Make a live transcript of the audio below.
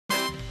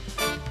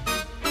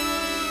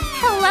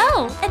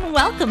Hello, and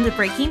welcome to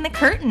Breaking the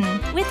Curtain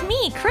with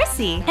me,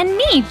 Chrissy. And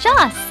me,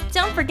 Joss.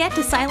 Don't forget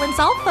to silence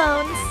all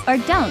phones. Or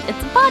don't, it's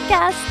a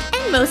podcast.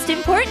 And most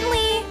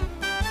importantly,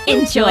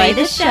 enjoy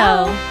the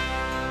show.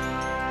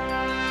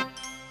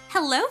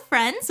 Hello,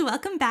 friends.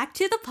 Welcome back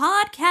to the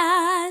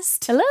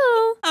podcast.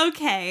 Hello.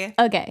 Okay.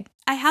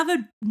 I have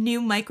a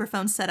new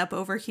microphone set up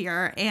over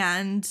here,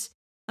 and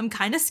I'm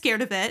kind of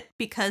scared of it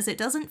because it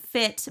doesn't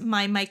fit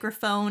my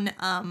microphone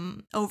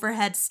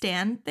overhead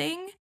stand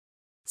thing.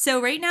 So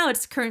right now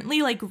it's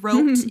currently like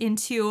roped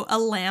into a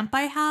lamp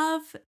I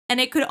have, and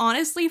it could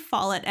honestly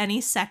fall at any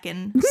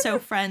second. So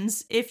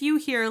friends, if you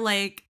hear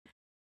like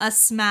a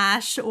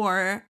smash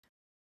or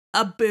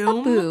a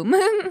boom,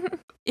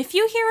 if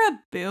you hear a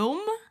boom,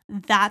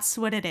 that's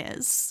what it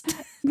is.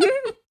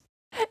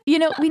 You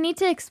know, we need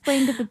to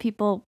explain to the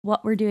people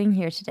what we're doing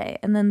here today,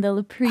 and then they'll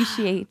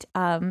appreciate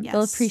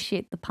they'll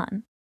appreciate the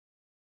pun.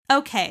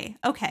 Okay.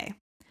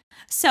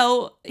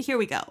 So here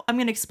we go. I'm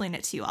going to explain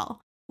it to you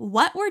all.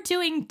 What we're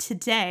doing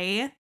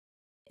today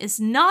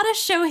is not a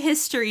show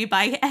history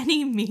by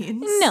any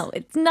means. No,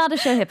 it's not a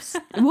show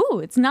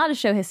it's not a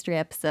show history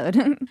episode.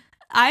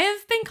 I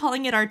have been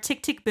calling it our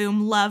Tick Tick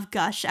Boom Love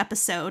Gush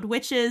episode,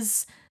 which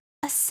is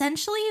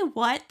essentially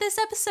what this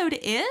episode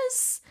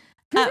is.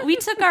 We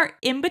took our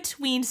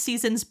in-between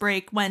seasons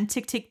break when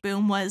Tick Tick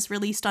Boom was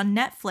released on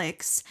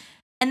Netflix,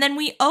 and then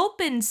we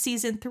opened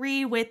season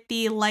 3 with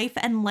the life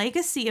and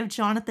legacy of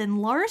Jonathan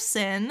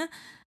Larson,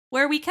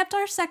 where we kept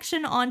our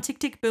section on Tick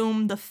Tick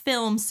Boom, the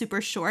film,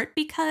 super short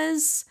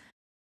because,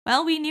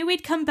 well, we knew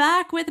we'd come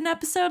back with an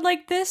episode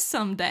like this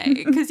someday,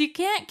 because you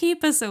can't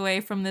keep us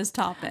away from this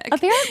topic.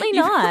 Apparently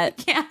not. Really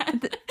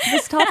can't.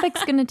 This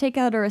topic's going to take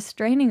out a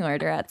restraining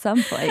order at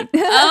some point.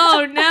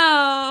 Oh,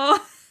 no.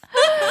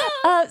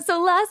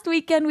 So last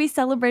weekend we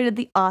celebrated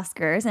the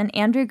Oscars, and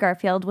Andrew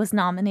Garfield was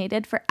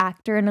nominated for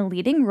actor in a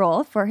leading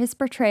role for his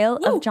portrayal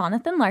of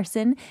Jonathan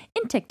Larson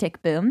in Tick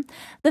Tick Boom.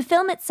 The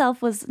film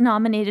itself was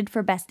nominated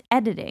for Best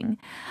Editing.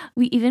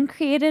 We even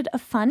created a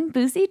fun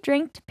boozy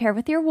drink to pair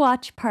with your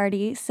watch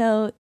party,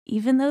 so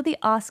even though the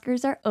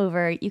Oscars are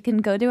over, you can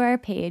go to our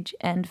page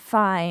and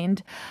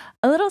find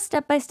a little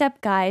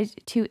step-by-step guide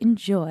to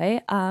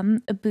enjoy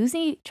a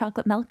boozy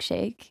chocolate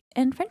milkshake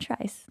and french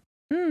fries.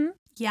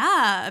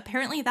 Yeah,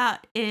 apparently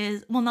that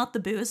is, well, not the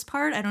booze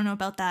part, I don't know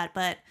about that,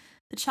 but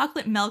the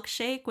chocolate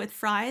milkshake with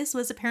fries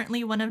was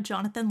apparently one of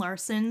Jonathan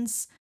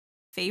Larson's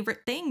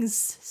favorite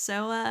things.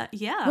 So,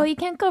 yeah. Well, you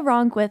can't go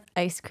wrong with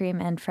ice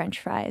cream and french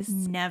fries.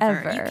 Never.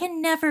 Ever. You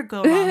can never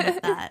go wrong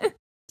with that.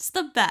 It's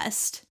the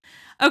best.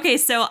 Okay,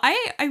 so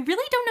I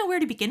really don't know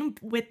where to begin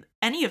with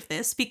any of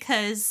this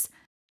because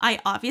I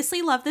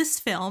obviously love this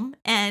film,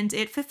 and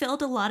it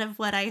fulfilled a lot of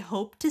what I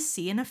hoped to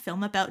see in a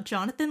film about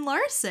Jonathan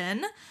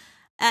Larson.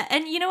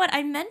 And you know what?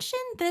 I mentioned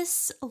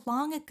this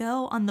long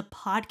ago on the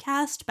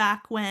podcast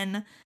back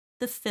when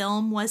the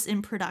film was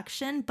in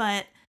production,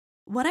 but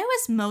what I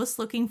was most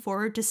looking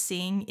forward to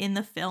seeing in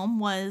the film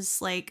was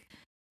like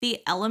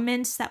the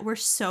elements that were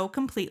so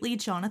completely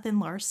Jonathan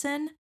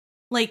Larson.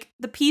 Like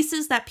the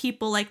pieces that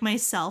people like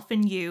myself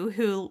and you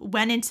who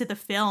went into the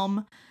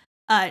film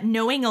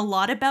knowing a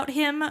lot about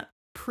him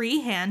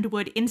pre-hand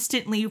would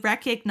instantly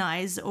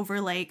recognize over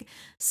like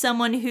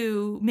someone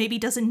who maybe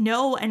doesn't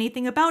know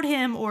anything about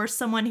him or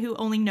someone who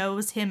only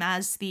knows him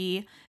as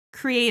the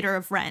creator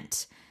of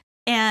Rent.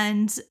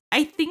 And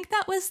I think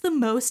that was the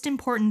most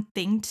important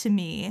thing to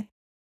me.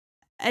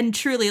 And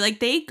truly, like,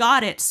 they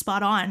got it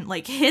spot on.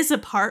 Like, his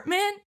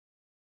apartment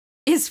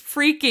is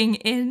freaking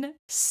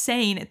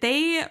insane.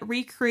 They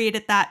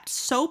recreated that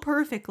so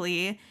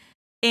perfectly.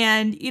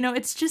 And, you know,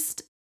 it's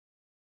just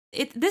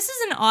this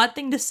is an odd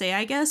thing to say,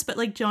 I guess, but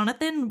like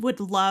Jonathan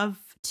would love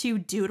to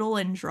doodle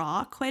and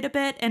draw quite a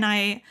bit, and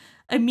I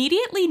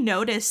immediately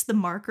noticed the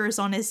markers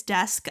on his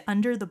desk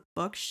under the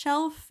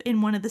bookshelf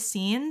in one of the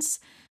scenes,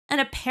 and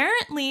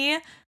apparently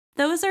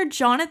those are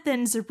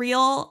Jonathan's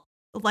real,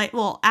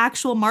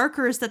 actual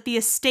markers that the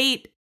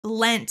estate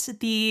lent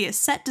the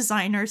set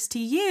designers to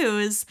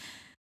use.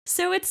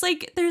 So it's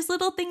like, there's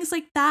little things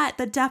like that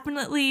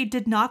definitely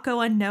did not go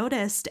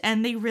unnoticed,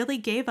 and they really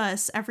gave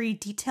us every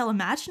detail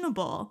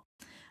imaginable.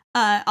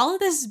 All of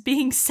this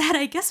being said,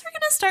 I guess we're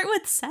going to start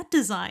with set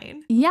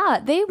design. Yeah,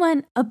 they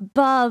went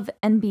above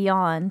and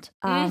beyond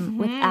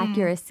with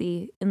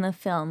accuracy in the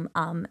film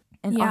and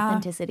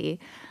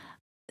authenticity.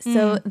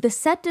 So the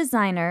set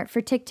designer for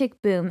Tick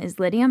Tick Boom is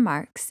Lydia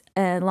Marks,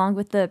 along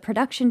with the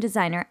production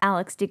designer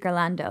Alex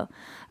DiGirlando.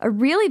 A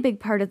really big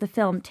part of the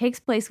film takes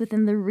place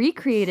within the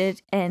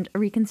recreated and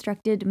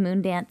reconstructed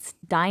Moondance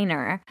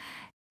Diner.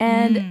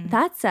 And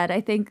that said,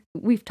 I think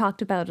we've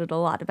talked about it a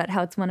lot, about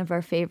how it's one of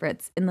our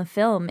favorites in the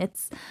film.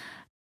 It's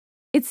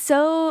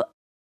so,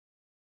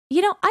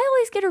 you know, I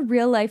always get a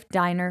real life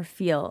diner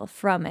feel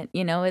from it.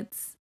 You know,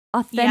 it's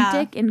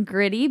authentic and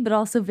gritty, but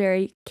also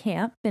very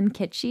camp and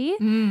kitschy.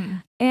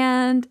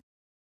 And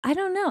I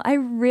don't know, I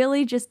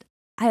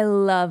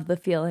love the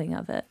feeling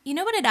of it. You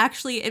know what,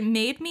 it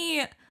made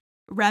me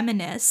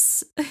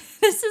reminisce.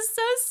 This is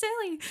so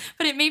silly,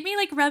 but it made me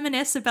like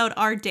reminisce about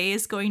our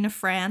days going to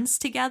France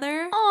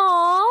together.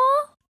 Aww.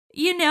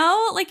 You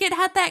know, like it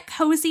had that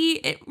cozy,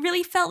 it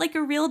really felt like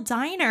a real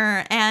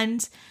diner.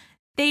 And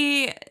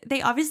they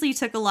obviously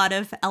took a lot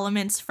of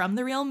elements from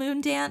the real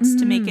Moondance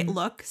to make it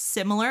look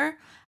similar,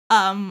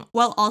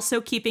 while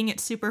also keeping it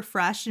super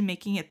fresh and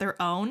making it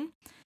their own.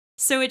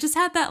 So it just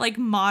had that like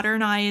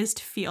modernized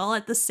feel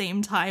at the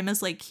same time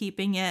as like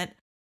keeping it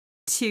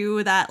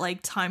to that like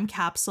time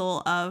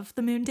capsule of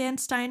the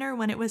Moondance Diner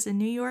when it was in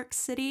New York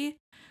City.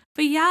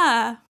 But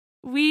yeah,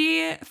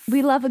 we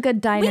love a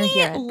good diner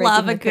here. We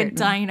love a good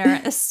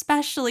diner,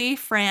 especially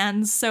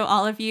Franz. So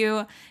all of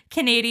you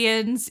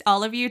Canadians,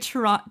 all of you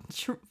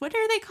what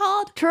are they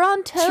called?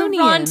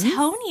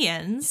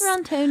 Torontonians.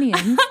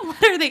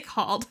 What are they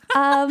called?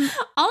 All of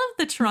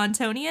the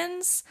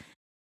Torontonians,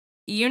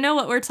 you know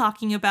what we're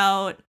talking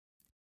about.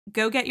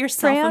 Go get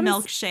yourself a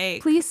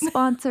milkshake. Please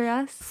sponsor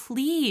us.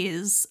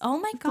 Please. Oh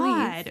my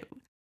God.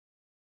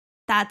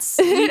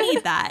 We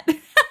need that.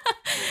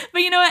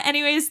 But you know what?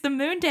 Anyways, the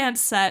Moondance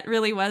set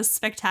really was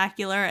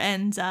spectacular.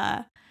 And,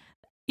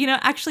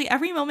 actually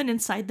every moment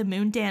inside the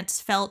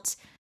Moondance felt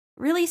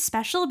really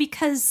special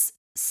because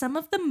some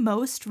of the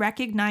most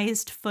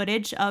recognized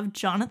footage of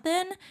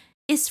Jonathan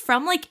is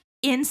from like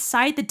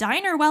inside the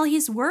diner while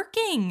he's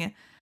working.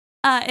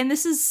 And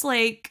this is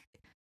like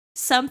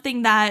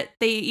something that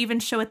they even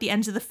show at the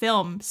end of the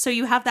film. So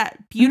you have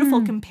that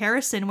beautiful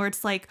comparison where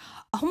it's like,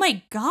 oh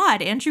my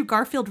God, Andrew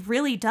Garfield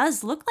really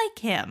does look like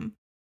him.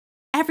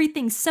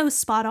 Everything's so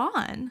spot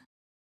on.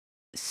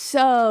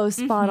 So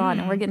spot on.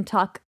 And we're going to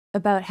talk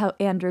about how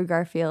Andrew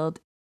Garfield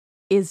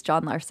is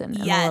John Larson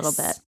in a little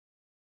bit.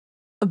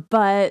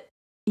 But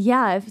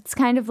yeah, it's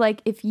kind of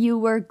like if you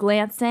were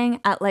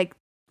glancing at like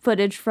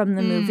footage from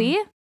the movie,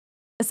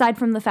 aside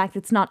from the fact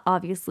it's not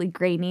obviously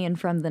grainy and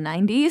from the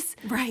 90s.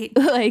 Right.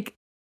 Like,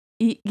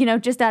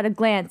 just at a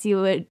glance,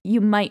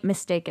 you might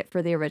mistake it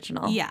for the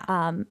original.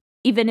 Yeah.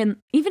 Even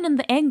in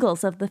the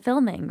angles of the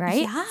filming,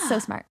 right? Yeah. So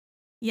smart.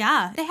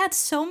 Yeah. They had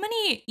so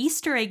many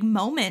Easter egg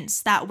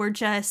moments that were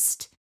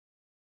just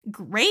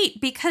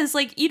great because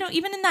like,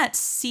 even in that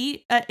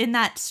street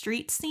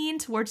scene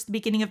towards the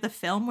beginning of the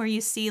film where you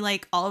see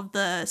like all of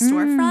the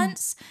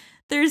storefronts,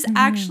 there's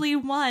actually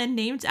one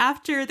named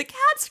after the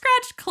Cat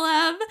Scratch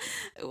Club,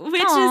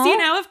 which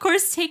is, of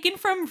course, taken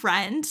from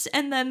Rent.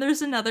 And then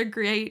there's another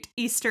great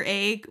Easter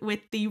egg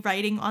with the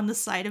writing on the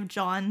side of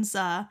John's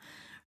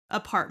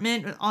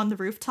apartment on the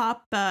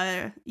rooftop.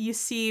 You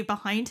see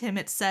behind him,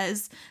 it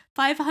says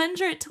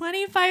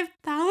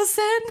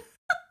 525,000.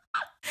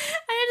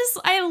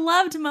 I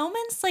loved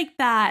moments like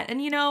that. And,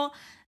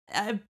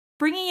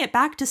 bringing it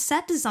back to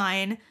set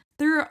design,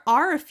 there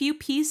are a few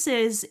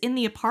pieces in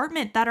the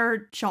apartment that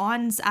are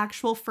John's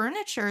actual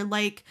furniture.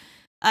 Like,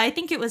 I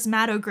think it was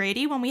Matt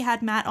O'Grady. When we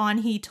had Matt on,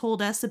 he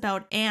told us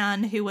about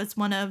Anne, who was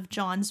one of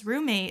John's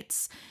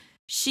roommates.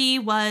 She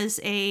was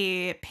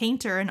a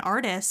painter, an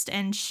artist,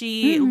 and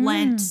she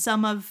lent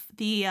some of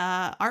the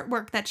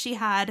artwork that she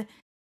had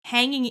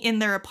hanging in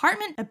their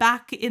apartment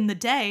back in the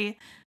day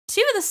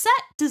to the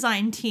set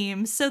design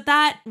team. So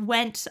that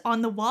went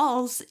on the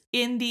walls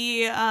in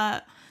the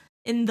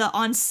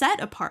on-set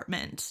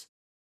apartment.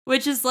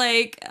 Which is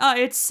like,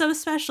 it's so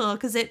special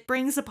because it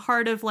brings a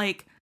part of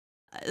like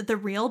the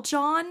real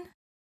John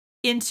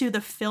into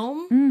the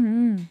film.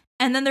 Mm-hmm.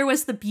 And then there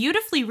was the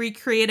beautifully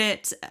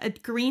recreated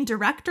green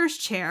director's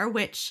chair,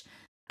 which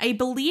I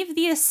believe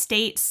the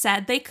estate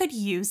said they could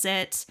use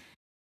it.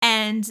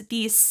 And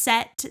the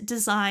set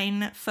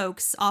design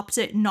folks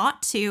opted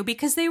not to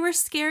because they were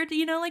scared,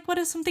 like what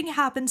if something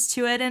happens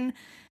to it? And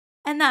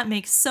that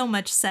makes so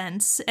much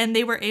sense. And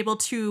they were able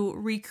to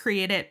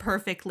recreate it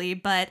perfectly.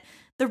 But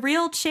the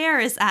real chair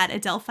is at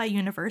Adelphi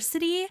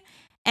University.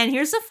 And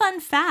here's a fun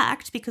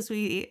fact, because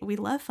we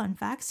love fun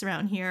facts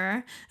around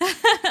here.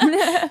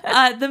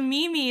 The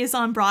Mimis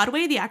on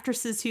Broadway, the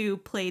actresses who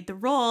played the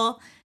role,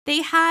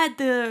 they had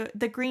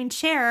the green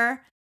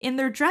chair in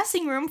their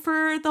dressing room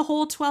for the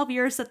whole 12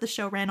 years that the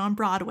show ran on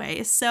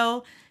Broadway.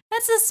 So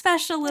that's a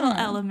special little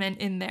element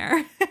in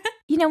there.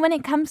 When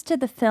it comes to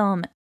the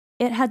film,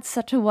 it had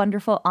such a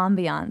wonderful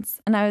ambiance,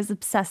 and I was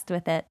obsessed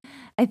with it.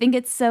 I think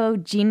it's so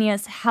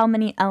genius how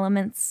many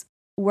elements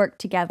work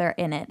together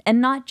in it,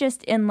 and not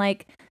just in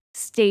like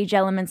stage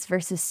elements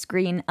versus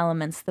screen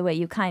elements, the way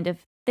you kind of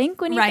think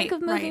when you think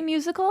of movie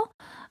musical.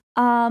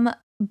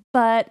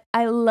 But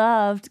I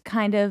loved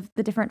kind of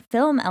the different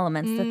film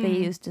elements that they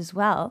used as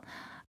well.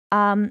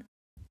 One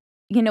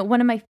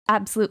of my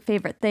absolute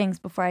favorite things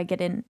before I get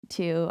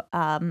into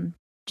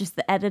just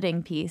the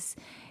editing piece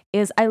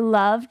is I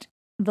loved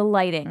the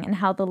lighting and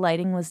how the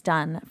lighting was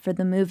done for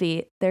the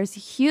movie. There's a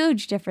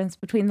huge difference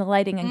between the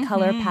lighting and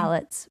color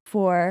palettes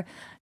for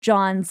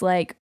John's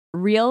like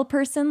real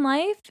person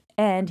life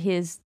and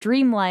his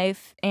dream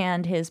life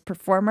and his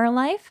performer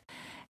life.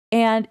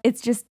 And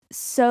it's just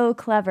so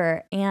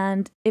clever.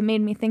 And it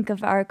made me think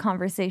of our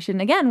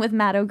conversation again with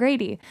Matt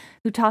O'Grady,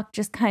 who talked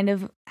just kind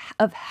of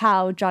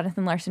how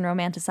Jonathan Larson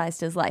romanticized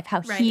his life,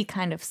 how he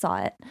kind of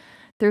saw it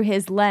through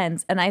his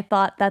lens. And I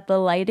thought that the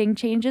lighting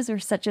changes are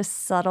such a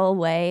subtle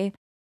way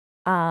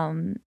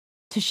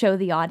to show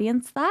the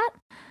audience that.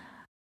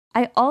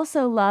 I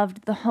also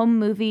loved the home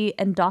movie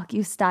and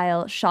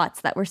docu-style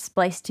shots that were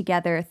spliced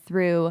together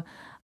through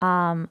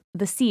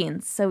the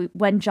scenes. So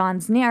when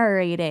John's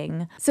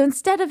narrating, so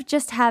instead of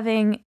just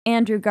having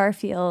Andrew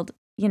Garfield,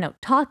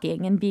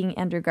 talking and being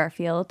Andrew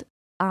Garfield,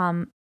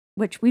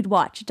 which we'd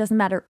watch, it doesn't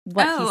matter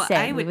what he's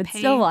saying, we would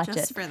still watch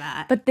it. For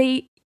that. But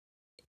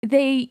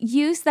they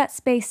used that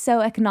space so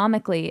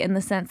economically in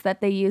the sense that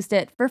they used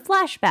it for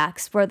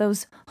flashbacks, for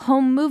those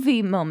home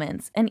movie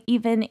moments, and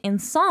even in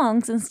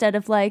songs, instead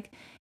of like,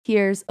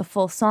 here's a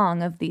full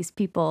song of these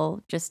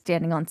people just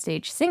standing on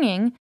stage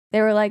singing, they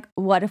were like,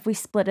 what if we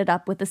split it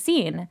up with a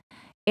scene?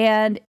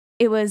 And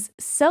it was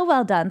so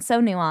well done,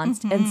 so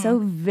nuanced, and so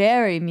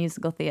very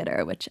musical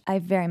theater, which I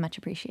very much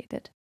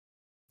appreciated.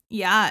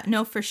 Yeah,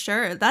 no, for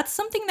sure. That's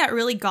something that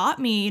really got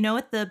me.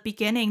 At the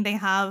beginning, they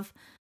have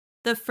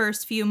the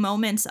first few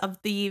moments of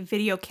the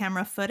video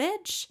camera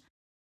footage.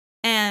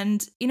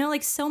 And,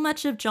 like so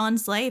much of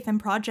John's life and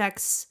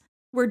projects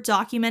were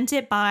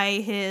documented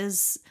by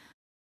his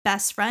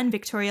best friend,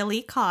 Victoria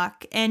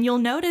Leacock. And you'll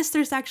notice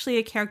there's actually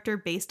a character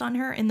based on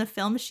her in the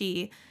film.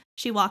 She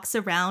walks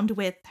around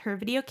with her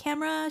video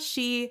camera.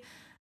 She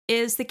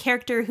is the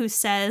character who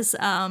says,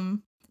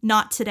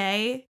 not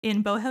today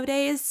in Boho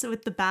Days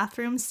with the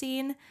bathroom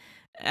scene.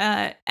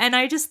 And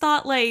I just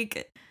thought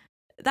like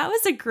that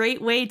was a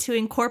great way to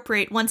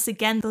incorporate once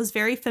again those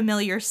very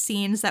familiar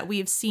scenes that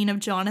we've seen of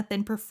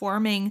Jonathan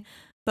performing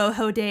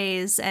Boho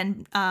Days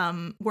and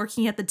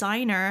working at the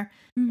diner.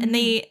 Mm-hmm. And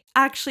they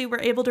actually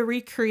were able to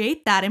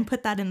recreate that and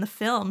put that in the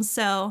film.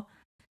 So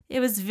it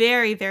was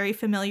very, very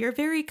familiar,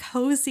 very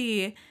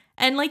cozy.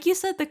 And like you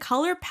said, the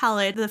color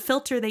palette, the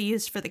filter they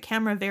used for the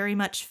camera very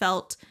much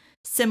felt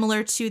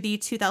similar to the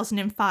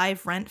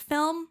 2005 Rent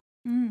film.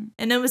 And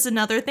it was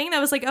another thing that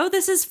was like, oh,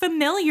 this is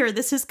familiar.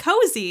 This is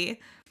cozy.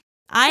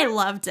 I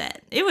loved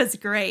it. It was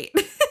great.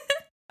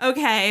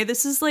 Okay,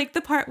 this is like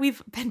the part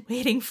we've been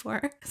waiting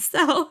for.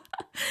 So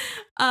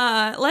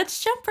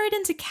let's jump right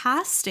into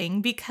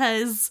casting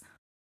because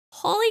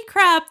holy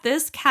crap,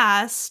 this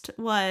cast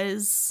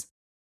was...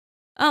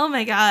 Oh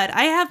my God,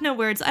 I have no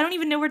words. I don't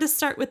even know where to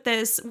start with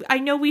this. I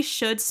know we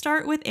should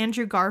start with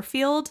Andrew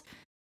Garfield,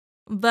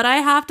 but I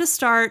have to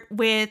start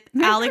with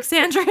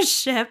Alexandra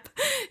Shipp,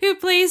 who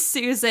plays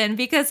Susan,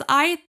 because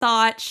I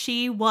thought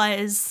she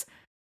was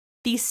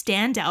the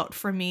standout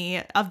for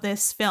me of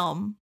this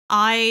film.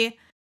 I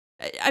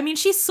mean,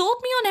 she sold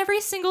me on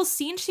every single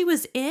scene she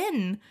was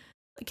in.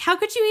 Like, how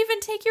could you even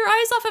take your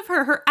eyes off of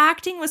her? Her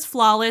acting was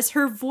flawless.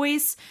 Her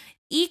voice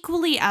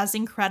equally as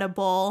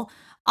incredible.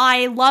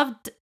 I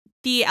loved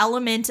the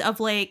element of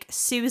like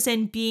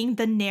Susan being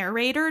the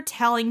narrator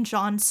telling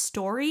John's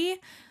story.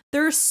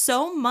 There's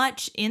so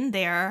much in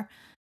there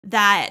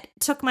that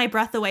took my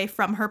breath away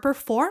from her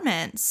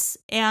performance.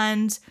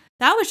 And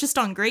that was just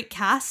on great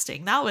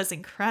casting. That was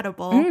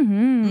incredible.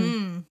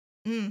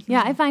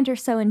 Yeah, I find her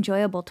so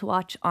enjoyable to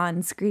watch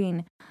on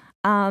screen.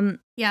 And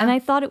I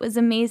thought it was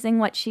amazing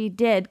what she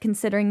did,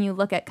 considering you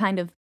look at kind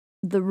of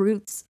the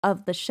roots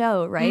of the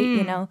show,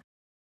 right?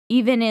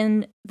 Even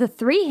in the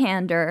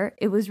three-hander,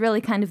 it was really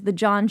kind of the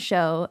John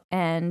show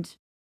and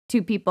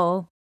two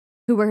people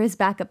who were his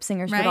backup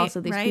singers, but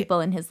also these people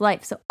in his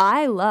life. So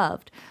I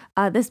loved,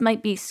 this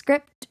might be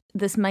script,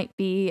 this might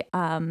be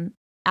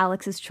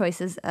Alex's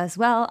choices as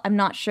well. I'm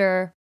not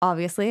sure,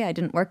 obviously, I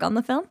didn't work on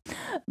the film,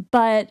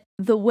 but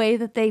the way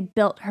that they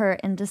built her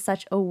into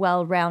such a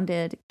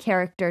well-rounded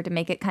character to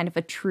make it kind of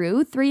a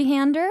true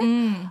three-hander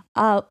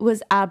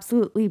was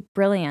absolutely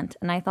brilliant.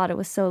 And I thought it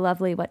was so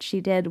lovely what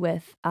she did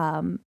with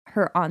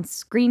her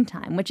on-screen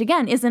time, which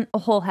again, isn't a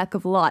whole heck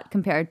of a lot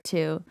compared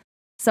to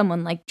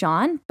someone like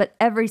John, but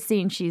every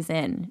scene she's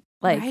in,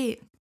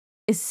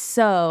 is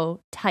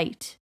so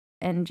tight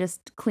and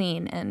just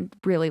clean and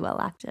really well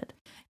acted.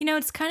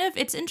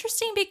 It's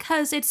interesting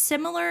because it's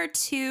similar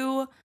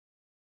to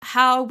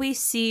how we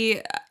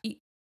see,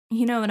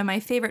 one of my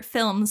favorite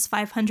films,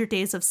 500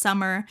 Days of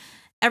Summer.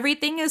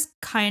 Everything is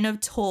kind of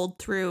told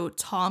through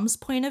Tom's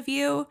point of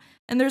view.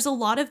 And there's a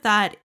lot of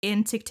that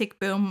in Tick, Tick,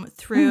 Boom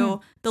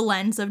through the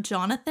lens of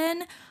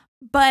Jonathan.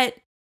 But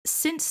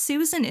since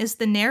Susan is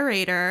the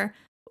narrator,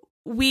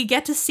 we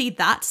get to see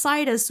that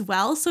side as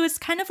well. So it's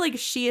kind of like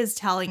she is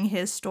telling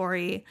his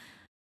story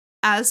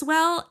as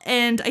well.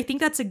 And I think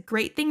that's a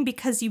great thing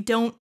because you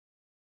don't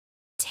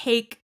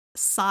take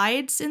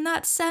sides in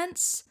that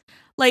sense.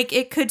 Like,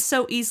 it could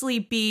so easily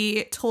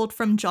be told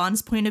from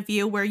John's point of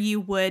view where you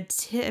would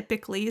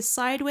typically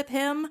side with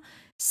him,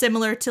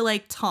 similar to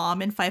like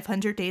Tom in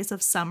 500 Days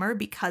of Summer,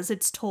 because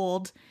it's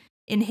told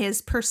in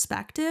his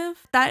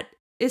perspective. That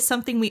is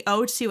something we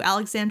owe to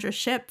Alexandra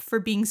Shipp for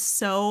being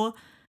so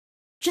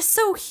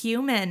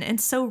human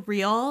and so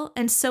real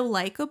and so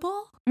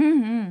likable.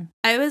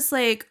 I was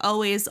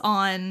always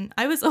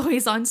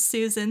on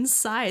Susan's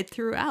side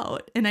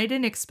throughout, and I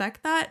didn't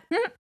expect that.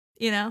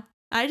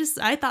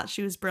 I thought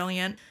she was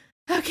brilliant.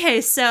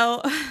 Okay,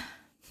 so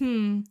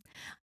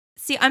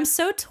see, I'm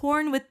so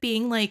torn with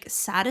being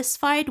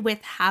satisfied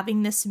with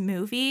having this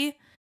movie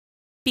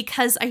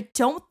because I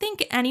don't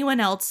think anyone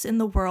else in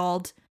the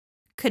world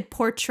could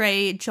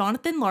portray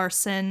Jonathan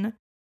Larson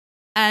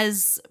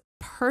as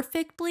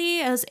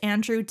perfectly as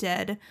Andrew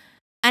did,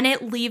 and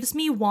it leaves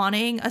me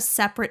wanting a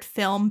separate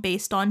film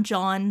based on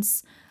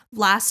John's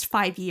last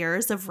 5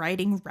 years of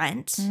writing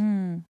Rent.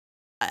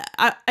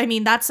 I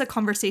mean, that's a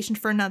conversation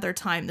for another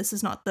time. This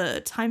is not the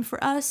time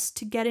for us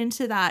to get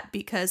into that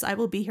because I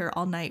will be here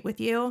all night with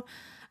you.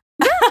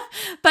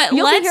 But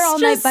you'll let's be here all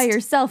night by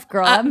yourself,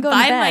 girl. I'm going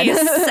by to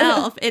bed.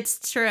 myself.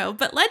 It's true.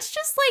 But let's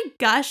just like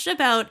gush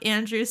about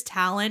Andrew's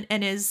talent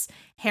and his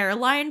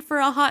hairline for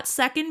a hot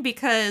second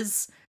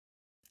because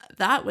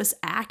that was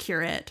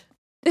accurate.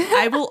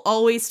 I will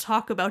always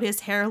talk about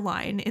his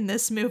hairline in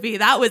this movie.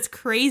 That was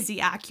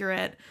crazy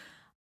accurate.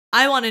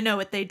 I want to know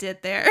what they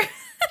did there.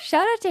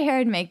 Shout out to hair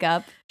and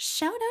makeup.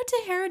 Shout out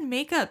to hair and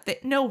makeup.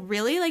 No,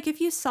 really? Like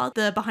if you saw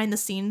the behind the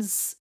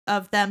scenes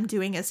of them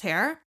doing his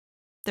hair,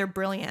 they're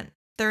brilliant.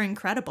 They're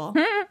incredible.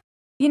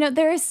 You know,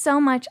 there is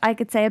so much I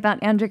could say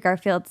about Andrew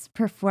Garfield's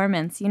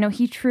performance. You know,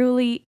 he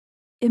truly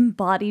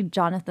embodied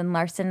Jonathan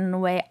Larson in a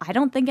way I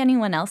don't think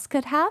anyone else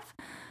could have.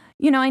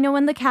 You know, I know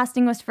when the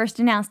casting was first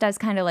announced, I was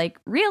kind of like,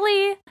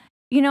 really?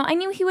 You know, I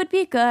knew he would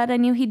be good. I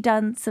knew he'd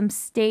done some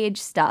stage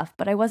stuff,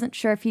 but I wasn't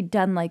sure if he'd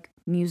done like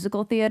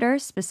musical theater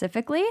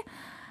specifically.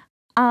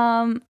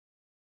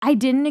 I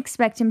didn't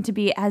expect him to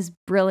be as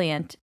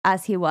brilliant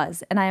as he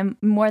was, and I'm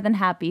more than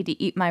happy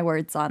to eat my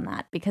words on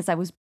that because I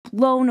was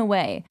blown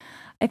away.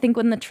 I think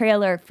when the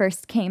trailer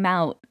first came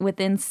out,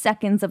 within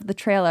seconds of the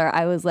trailer,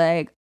 I was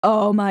like,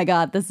 oh my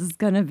God, this is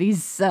going to be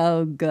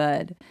so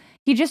good.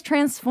 He just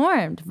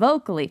transformed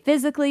vocally,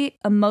 physically,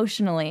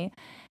 emotionally.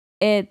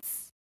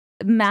 It's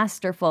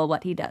masterful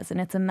what he does, and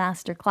it's a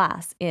master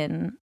class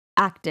in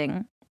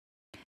acting.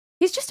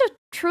 He's just a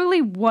truly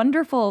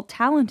wonderful,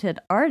 talented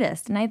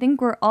artist, and I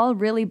think we're all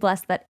really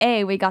blessed that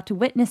A, we got to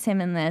witness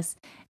him in this,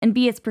 and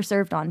B, it's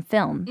preserved on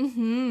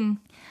film.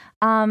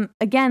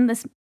 Again,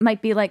 this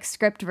might be like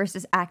script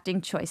versus acting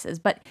choices,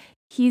 but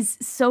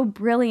he's so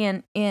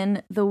brilliant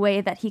in the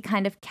way that he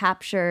kind of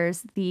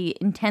captures the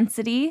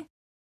intensity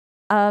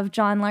of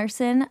John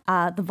Larson,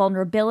 the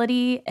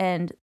vulnerability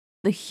and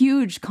the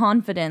huge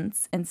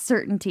confidence and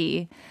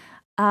certainty.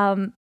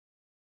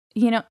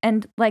 You know,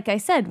 and like I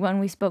said, when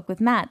we spoke with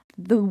Matt,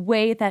 the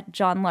way that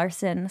John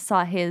Larson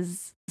saw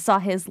his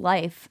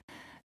life,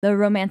 the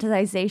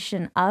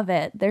romanticization of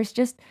it, there's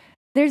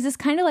this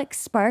kind of like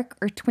spark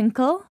or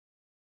twinkle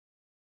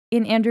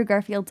in Andrew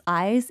Garfield's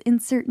eyes in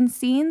certain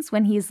scenes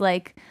when he's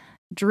like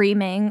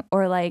dreaming,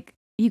 or like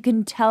you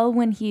can tell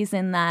when he's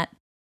in that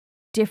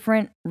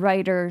different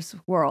writer's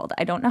world.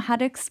 I don't know how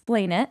to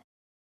explain it.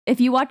 If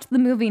you watch the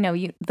movie,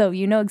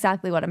 you know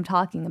exactly what I'm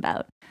talking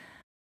about.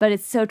 But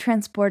it's so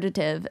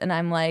transportative, and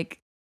I'm like,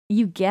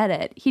 you get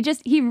it.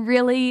 He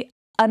really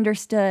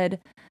understood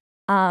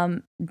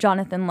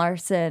Jonathan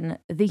Larson,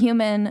 the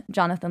human,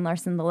 Jonathan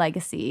Larson, the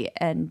legacy,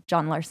 and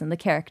John Larson, the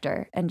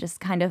character, and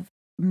just kind of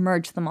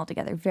merged them all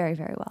together very,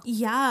 very well.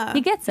 Yeah. He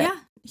gets it. Yeah,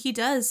 he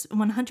does,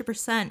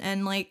 100%.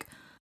 And like,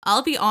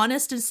 I'll be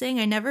honest in saying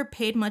I never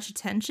paid much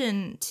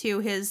attention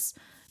to his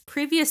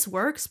previous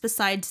works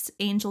besides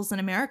Angels in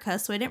America,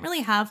 so I didn't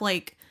really have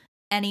like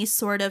any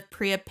sort of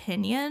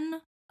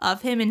pre-opinion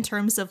of him in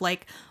terms of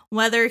like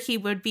whether he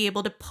would be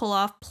able to pull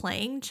off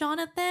playing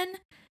Jonathan.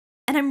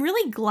 And I'm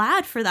really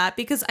glad for that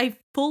because I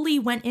fully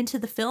went into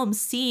the film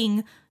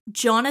seeing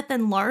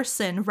Jonathan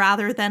Larson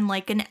rather than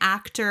like an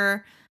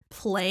actor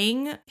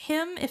playing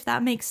him, if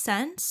that makes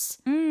sense.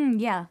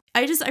 Yeah.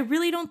 I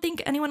really don't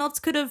think anyone else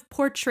could have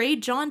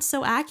portrayed John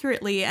so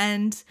accurately.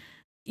 And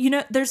you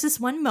know, there's this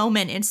one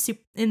moment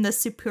in the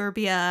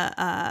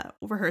Superbia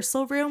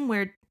rehearsal room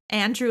where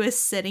Andrew is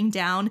sitting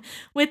down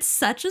with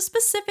such a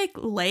specific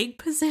leg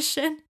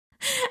position, and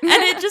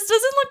it just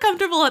doesn't look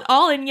comfortable at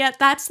all. And yet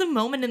that's the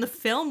moment in the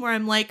film where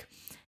I'm like,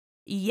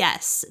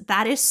 yes,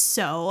 that is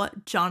so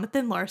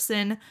Jonathan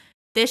Larson.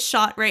 This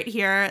shot right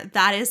here,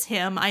 that is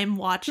him. I am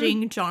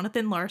watching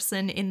Jonathan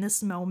Larson in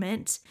this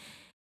moment.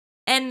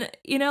 And,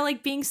 you know,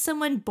 like being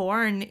someone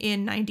born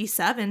in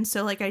 97,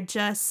 so like I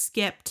just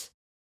skipped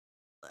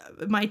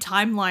my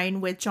timeline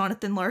with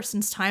Jonathan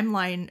Larson's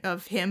timeline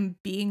of him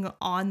being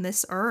on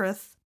this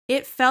earth.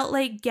 It felt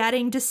like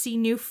getting to see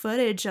new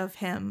footage of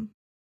him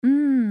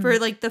for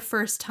like the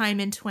first time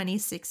in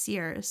 26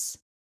 years.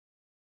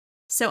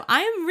 So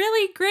I'm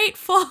really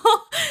grateful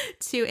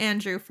to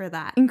Andrew for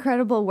that.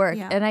 Incredible work.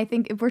 Yeah. And I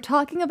think if we're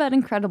talking about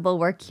incredible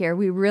work here,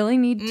 we really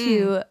need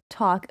to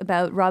talk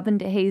about Robin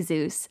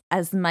DeJesus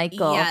as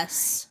Michael.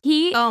 Yes.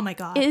 Oh my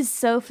God, is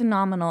so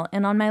phenomenal.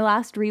 And on my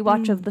last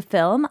rewatch of the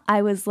film,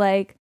 I was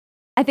like,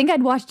 I think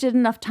I'd watched it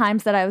enough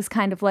times that I was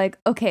kind of like,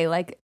 okay,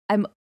 like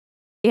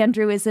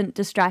Andrew isn't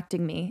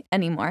distracting me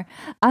anymore.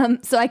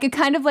 So I could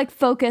kind of like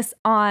focus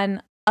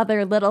on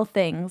other little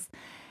things.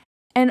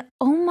 And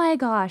oh my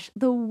gosh,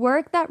 the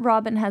work that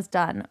Robin has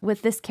done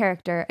with this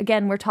character,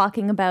 again, we're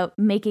talking about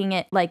making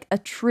it like a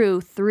true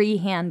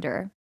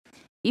three-hander,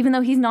 even though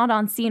he's not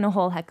on scene a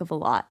whole heck of a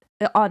lot,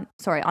 on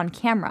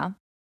camera,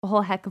 a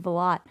whole heck of a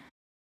lot.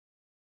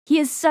 He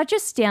is such a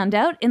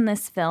standout in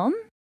this film.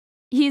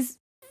 He's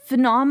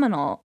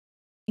phenomenal.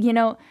 You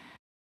know,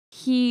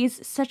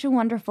 he's such a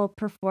wonderful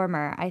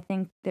performer. I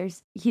think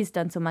he's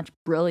done so much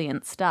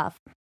brilliant stuff.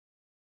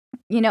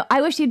 You know,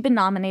 I wish he'd been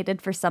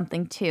nominated for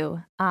something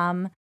too.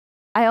 I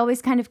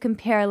always kind of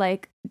compare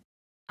like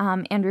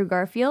Andrew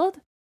Garfield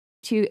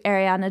to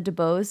Ariana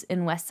DeBose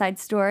in West Side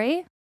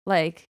Story.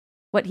 Like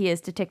what he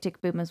is to Tick,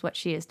 Tick, Boom is what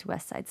she is to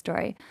West Side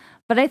Story.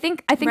 But I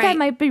think right. I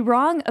might be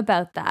wrong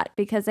about that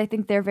because I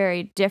think they're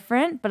very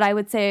different. But I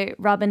would say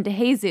Robin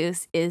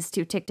DeJesus is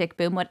to Tick, Tick,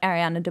 Boom what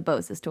Ariana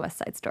DeBose is to West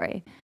Side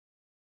Story.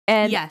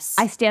 And yes.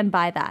 I stand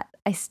by that.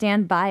 I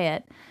stand by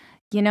it.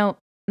 You know,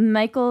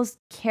 Michael's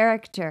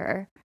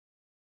character,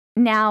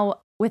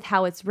 now with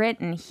how it's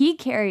written, he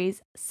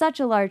carries such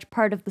a large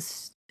part of the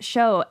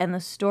show and the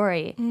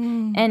story.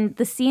 And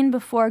the scene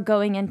before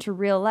going into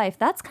real life,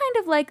 that's kind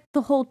of like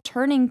the whole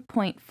turning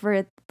point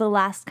for the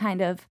last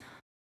kind of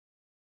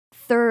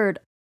third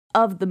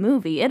of the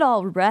movie. It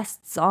all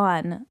rests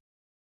on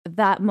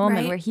that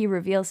moment where he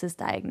reveals his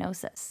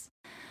diagnosis.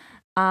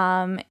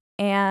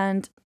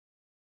 And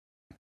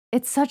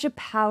it's such a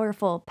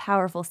powerful,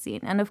 powerful scene.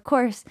 And of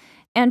course,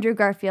 Andrew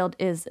Garfield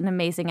is an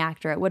amazing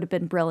actor. It would have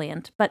been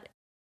brilliant. But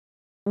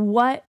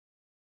what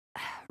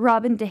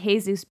Robin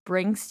DeJesus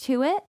brings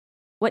to it,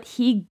 what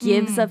he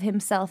gives of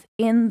himself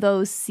in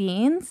those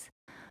scenes,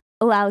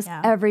 allows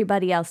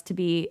everybody else to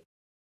be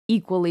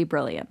equally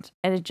brilliant.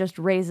 And it just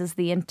raises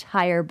the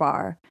entire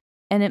bar.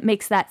 And it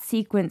makes that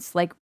sequence,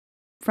 like,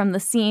 from the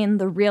scene,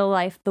 the real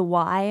life, the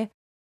why,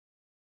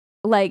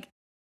 like,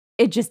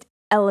 it just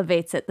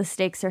elevates it. The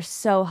stakes are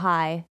so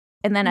high.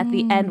 And then at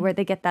the end where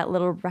they get that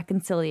little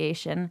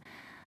reconciliation,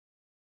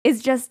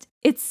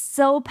 it's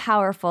so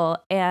powerful.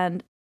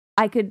 And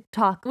I could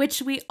talk.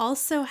 Which we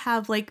also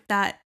have like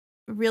that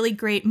really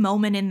great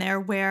moment in there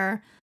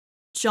where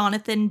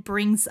Jonathan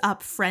brings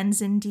up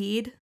Friends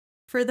Indeed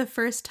for the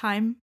first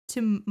time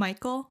to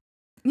Michael.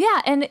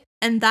 Yeah,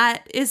 and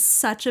that is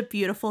such a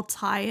beautiful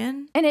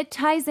tie-in. And it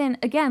ties in,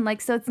 again,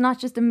 like, so it's not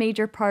just a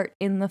major part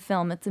in the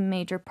film, it's a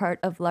major part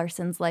of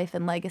Larson's life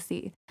and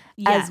legacy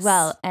as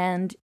well.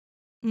 And,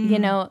 you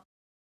know,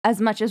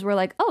 as much as we're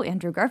like, oh,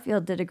 Andrew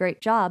Garfield did a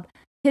great job,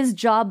 his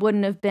job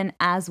wouldn't have been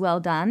as well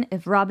done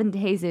if Robin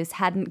DeJesus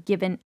hadn't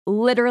given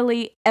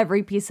literally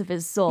every piece of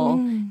his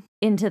soul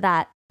into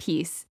that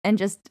piece. And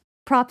just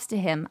props to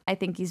him. I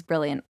think he's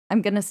brilliant.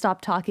 I'm going to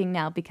stop talking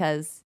now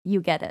because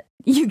you get it.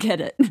 You get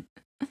it.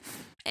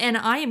 And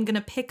I am going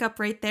to pick up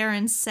right there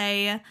and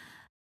say,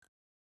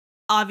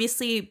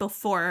 obviously,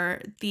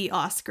 before the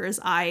Oscars,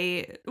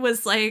 I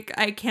was like,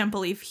 I can't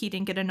believe he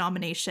didn't get a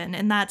nomination.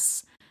 And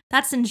that's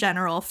in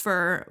general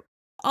for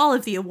all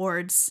of the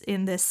awards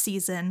in this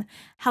season.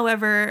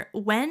 However,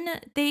 when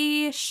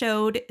they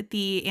showed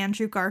the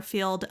Andrew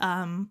Garfield,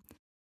 what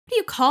do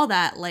you call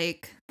that?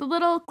 Like the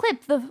little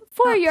clip,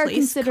 for your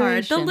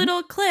consideration. Card, the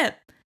little clip.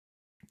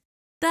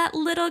 That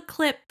little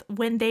clip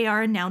when they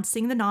are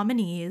announcing the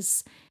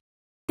nominees,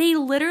 they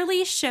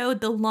literally showed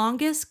the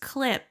longest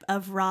clip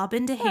of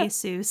Robin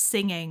DeJesus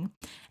singing.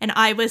 And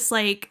I was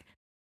like,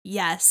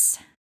 yes.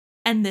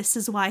 And this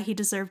is why he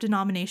deserved a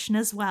nomination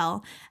as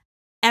well.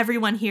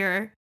 Everyone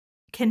here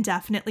can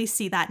definitely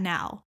see that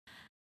now.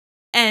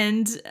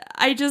 And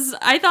I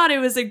thought it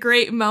was a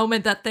great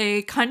moment that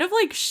they kind of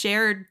like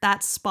shared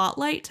that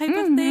spotlight type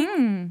of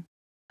thing.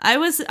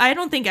 I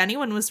don't think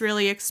anyone was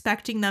really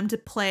expecting them to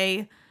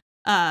play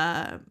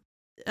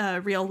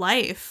real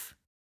life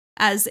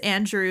as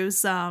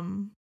Andrew's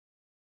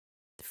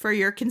for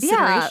your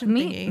consideration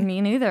thingy.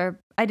 Me neither.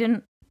 I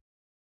didn't.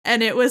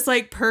 And it was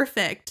like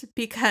perfect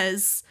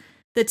because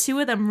the two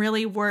of them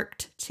really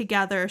worked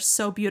together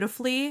so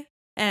beautifully.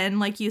 And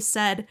like you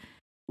said,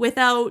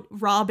 without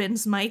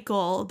Robin's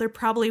Michael, there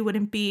probably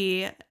wouldn't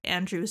be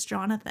Andrew's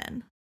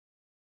Jonathan.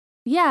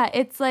 Yeah,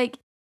 it's like,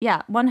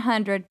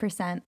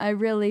 100%. I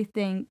really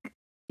think,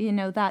 you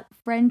know, that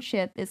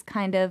friendship is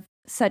kind of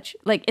such,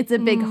 like, it's a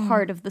big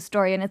heart of the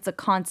story and it's a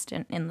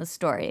constant in the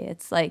story.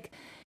 It's like,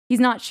 he's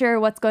not sure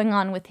what's going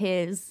on with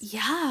his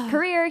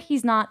career.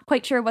 He's not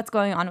quite sure what's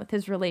going on with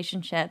his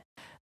relationship,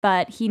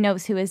 but he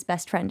knows who his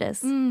best friend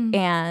is.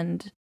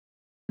 And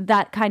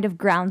that kind of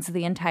grounds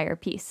the entire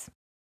piece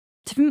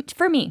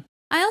for me.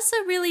 I also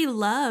really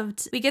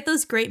loved, we get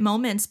those great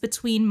moments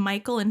between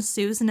Michael and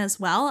Susan as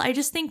well. I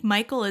just think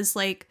Michael is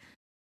like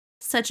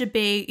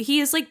he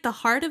is like the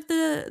heart of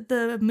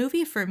the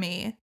movie for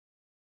me.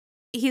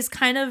 He's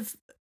kind of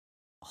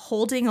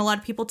holding a lot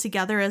of people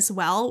together as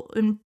well.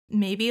 And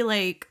maybe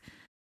like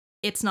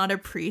it's not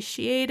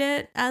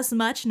appreciated as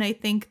much. And I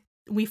think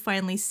we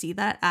finally see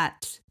that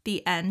at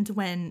the end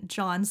when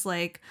John's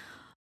like,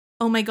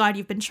 oh my God,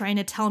 you've been trying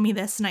to tell me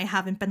this and I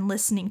haven't been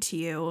listening to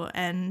you.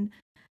 And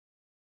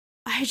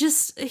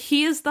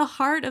he is the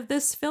heart of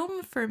this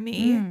film for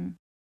me.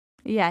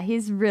 Yeah,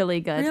 he's really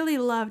good. Really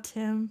loved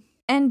him.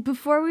 And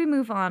before we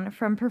move on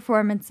from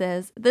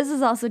performances, this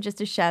is also just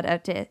a shout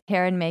out to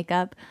hair and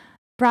makeup.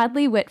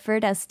 Bradley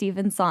Whitford as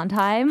Stephen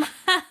Sondheim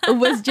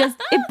was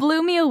just, it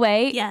blew me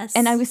away. Yes.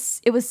 And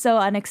it was so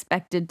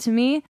unexpected to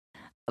me,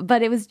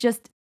 but it was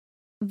just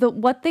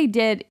what they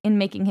did in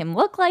making him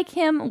look like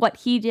him, what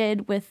he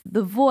did with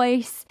the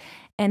voice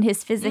and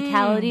his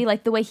physicality,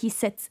 like the way he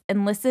sits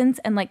and listens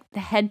and like the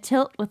head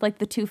tilt with like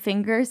the two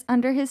fingers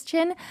under his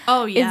chin.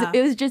 Oh, yeah.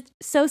 It was just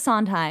so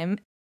Sondheim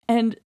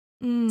and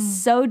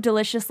so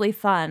deliciously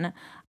fun.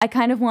 I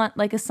kind of want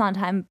like a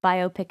Sondheim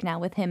biopic now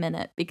with him in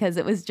it because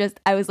it was just,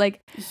 I was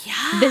like,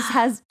 this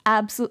has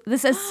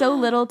so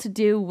little to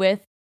do with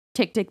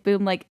Tick, Tick,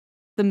 Boom, like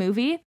the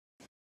movie.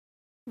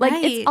 Like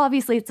it's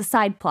obviously it's a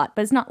side plot,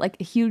 but it's not like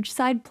a huge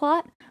side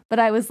plot. But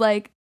I was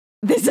like,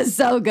 this is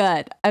so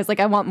good. I was like,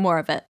 I want more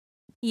of it.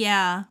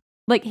 Yeah.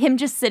 Like him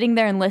just sitting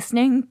there and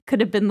listening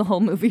could have been the whole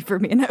movie for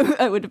me. And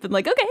I would have been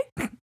like,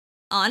 okay.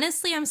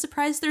 Honestly, I'm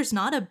surprised there's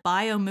not a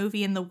bio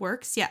movie in the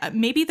works yet.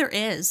 Maybe there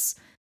is.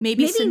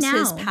 Maybe since now.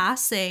 His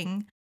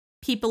passing,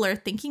 people are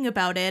thinking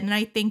about it. And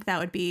I think that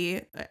would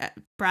be,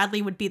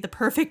 Bradley would be the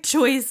perfect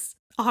choice,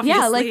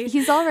 obviously. Yeah, like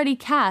he's already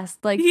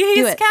cast. Like,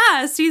 he's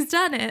cast. He's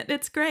done it.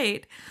 It's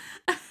great.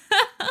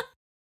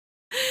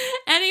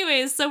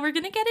 Anyways, so we're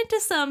going to get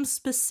into some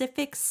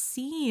specific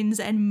scenes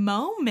and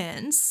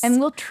moments. And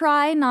we'll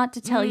try not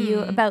to tell you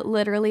about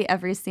literally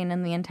every scene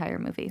in the entire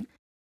movie.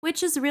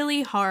 Which is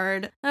really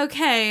hard.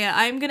 Okay,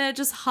 I'm going to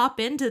just hop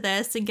into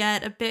this and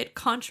get a bit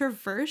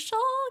controversial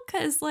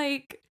because,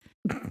 like,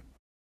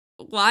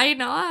 why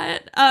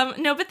not?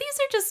 No, but these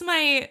are just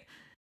my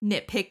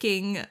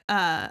nitpicking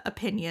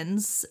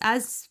opinions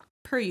as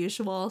per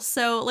usual.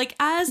 So, like,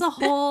 as a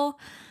whole,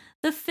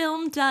 the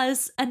film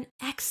does an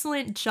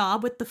excellent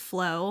job with the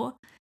flow.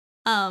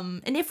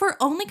 And if we're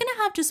only going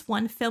to have just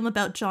one film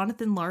about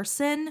Jonathan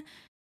Larson,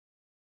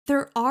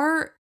 there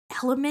are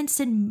elements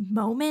and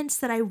moments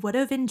that I would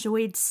have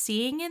enjoyed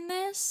seeing in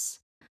this.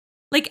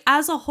 Like,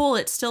 as a whole,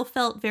 it still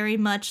felt very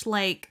much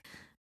like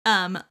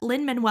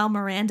Lin-Manuel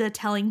Miranda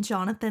telling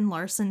Jonathan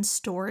Larson's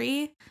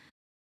story.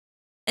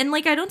 And,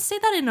 like, I don't say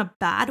that in a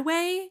bad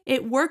way.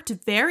 It worked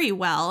very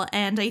well,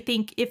 and I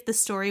think if the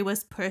story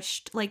was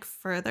pushed, like,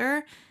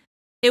 further,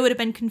 it would have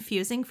been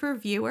confusing for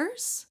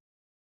viewers.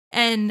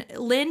 And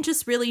Lin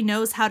just really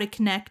knows how to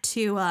connect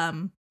to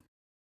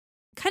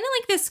kind of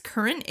like this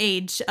current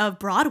age of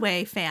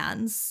Broadway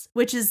fans,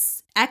 which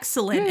is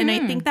excellent. And I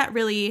think that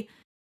really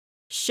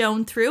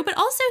shone through. But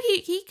also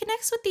he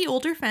connects with the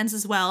older fans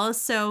as well.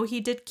 So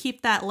he did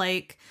keep that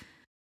like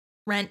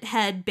rent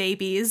head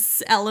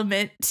babies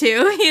element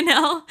too, you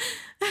know?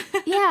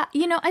 Yeah,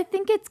 you know, I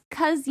think it's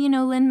because, you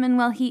know,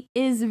 Lin-Manuel, he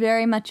is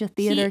very much a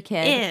theater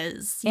kid. He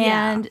is,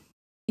 yeah. And,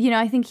 you know,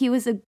 I think he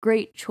was a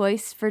great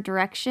choice for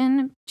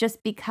direction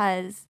just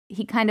because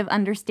he kind of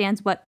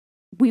understands what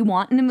we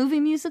want in a movie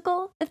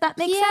musical, if that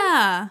makes sense.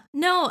 Yeah.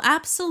 No,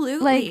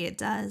 absolutely like, it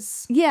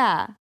does.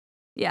 Yeah.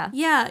 Yeah.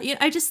 Yeah.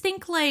 I just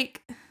think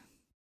like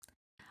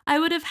I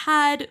would have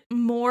had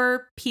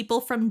more people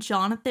from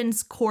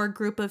Jonathan's core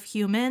group of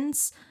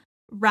humans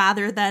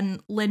rather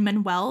than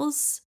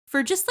Lin-Manuel's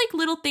for just like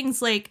little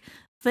things like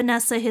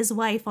Vanessa, his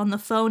wife, on the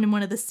phone in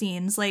one of the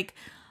scenes. Like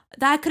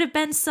that could have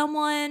been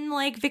someone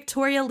like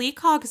Victoria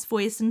Leacock's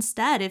voice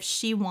instead if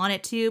she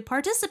wanted to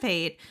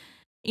participate.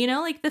 You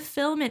know, like the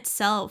film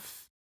itself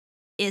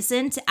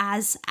isn't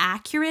as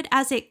accurate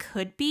as it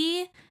could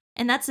be,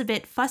 and that's a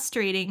bit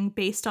frustrating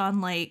based on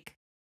like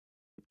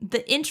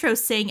the intro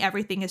saying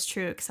everything is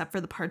true except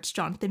for the parts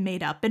Jonathan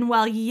made up. And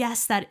while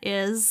yes, that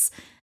is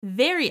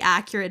very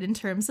accurate in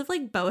terms of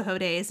like Boho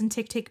Days and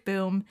Tick, Tick,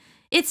 Boom,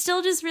 it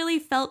still just really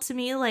felt to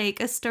me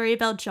like a story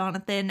about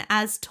Jonathan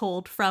as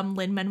told from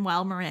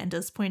Lin-Manuel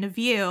Miranda's point of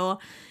view,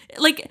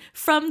 like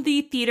from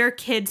the theater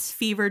kid's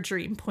fever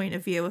dream point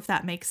of view, if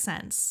that makes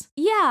sense.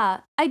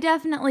 Yeah, I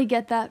definitely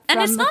get that from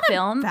and it's the not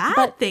film, a bad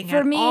but thing for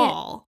at me,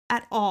 all.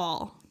 At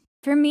all.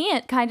 For me,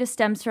 it kind of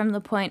stems from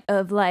the point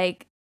of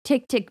like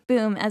Tick, Tick,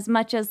 Boom, as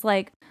much as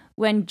like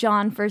when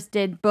John first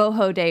did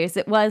Boho Days,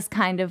 it was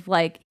kind of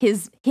like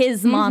his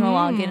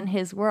monologue in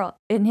his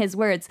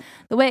words.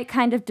 The way it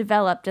kind of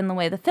developed and the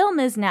way the film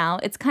is now,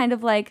 it's kind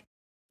of like,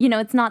 you know,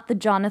 it's not the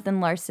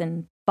Jonathan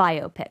Larson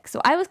biopic.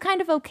 So I was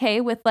kind of okay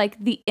with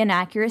like the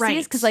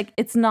inaccuracies because like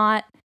it's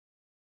not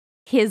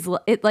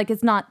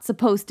it's not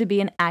supposed to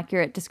be an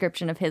accurate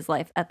description of his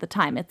life at the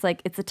time. It's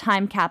like it's a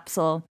time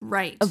capsule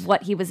of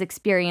what he was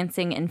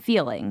experiencing and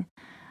feeling.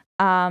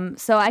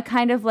 So I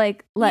kind of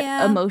like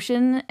let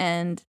emotion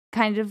and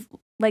kind of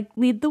like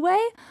lead the way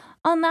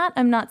on that.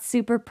 I'm not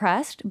super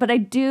pressed, but I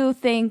do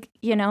think,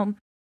 you know,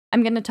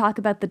 I'm going to talk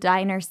about the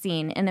diner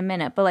scene in a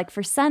minute, but like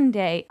for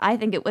Sunday, I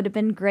think it would have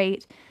been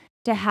great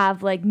to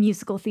have like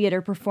musical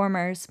theater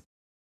performers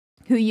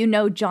who, you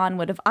know, John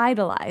would have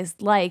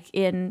idolized, like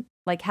in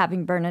like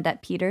having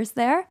Bernadette Peters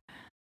there,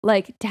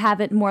 like to have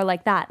it more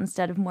like that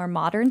instead of more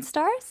modern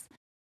stars.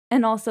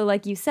 And also,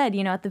 like you said,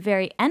 you know, at the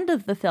very end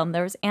of the film,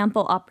 there was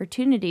ample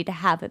opportunity to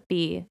have it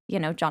be, you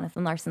know,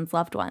 Jonathan Larson's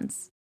loved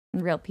ones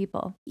and real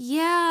people.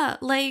 Yeah,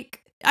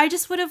 like, I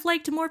just would have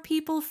liked more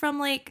people from,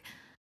 like,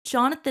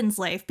 Jonathan's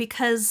life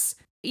because,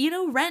 you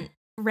know, Rent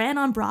ran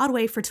on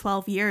Broadway for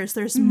 12 years.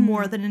 There's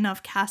more than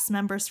enough cast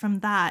members from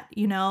that,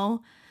 you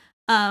know?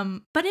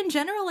 But in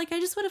general, like, I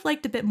just would have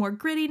liked a bit more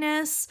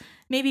grittiness,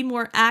 maybe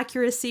more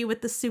accuracy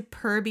with the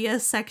Superbia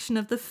section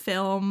of the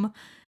film.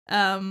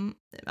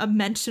 a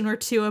mention or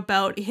two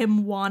about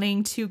him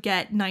wanting to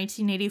get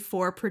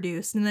 1984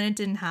 produced, and then it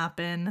didn't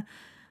happen.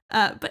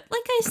 But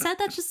like I said,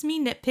 that's just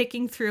me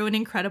nitpicking through an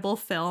incredible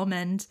film,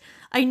 and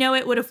I know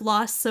it would have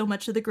lost so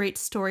much of the great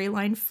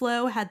storyline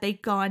flow had they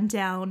gone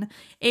down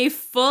a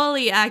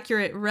fully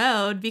accurate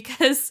road,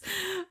 because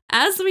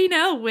as we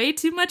know, way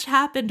too much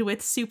happened with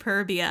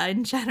Superbia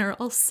in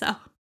general, so.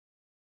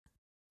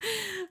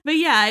 But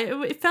yeah,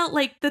 it felt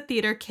like the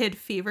theater kid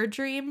fever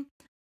dream.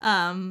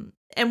 And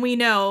we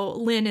know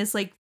Lynn is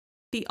like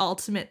the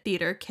ultimate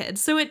theater kid,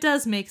 so it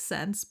does make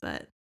sense,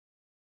 but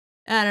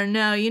I don't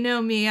know. You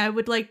know me, I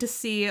would like to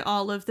see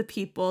all of the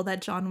people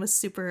that John was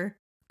super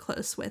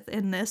close with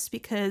in this,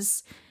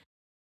 because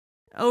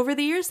over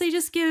the years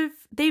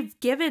they've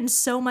given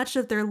so much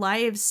of their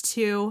lives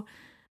to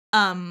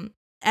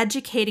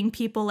educating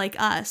people like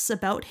us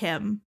about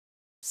him.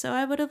 So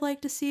I would have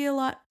liked to see a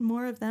lot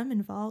more of them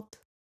involved.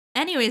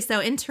 Anyways,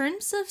 though, in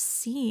terms of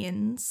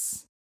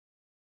scenes,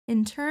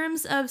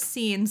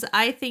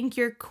 I think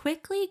you're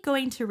quickly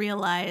going to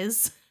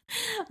realize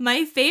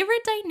my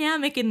favorite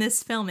dynamic in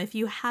this film, if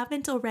you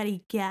haven't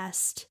already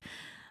guessed.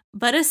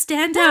 But a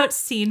standout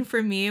scene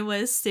for me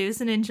was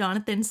Susan and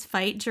Jonathan's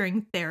fight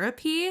during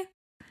therapy.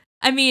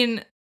 I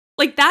mean,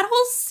 like, that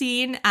whole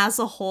scene as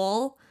a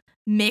whole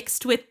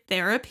mixed with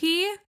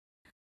therapy,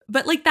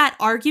 but like that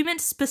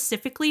argument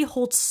specifically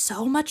holds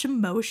so much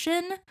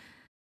emotion.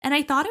 And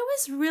I thought it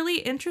was really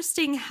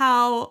interesting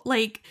how,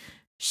 like,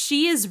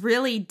 she is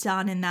really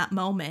done in that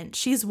moment.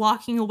 She's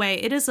walking away.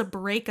 It is a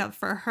breakup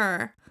for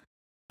her.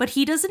 But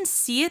he doesn't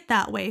see it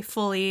that way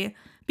fully,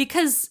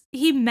 because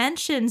he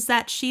mentions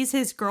that she's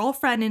his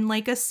girlfriend in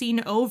like a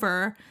scene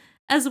over,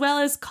 as well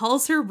as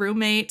calls her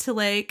roommate to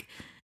like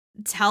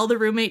tell the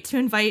roommate to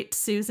invite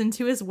Susan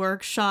to his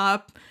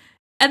workshop.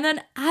 And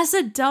then as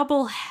a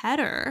double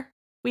header,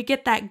 we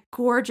get that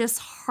gorgeous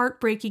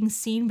heartbreaking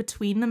scene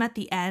between them at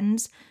the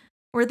end,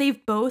 where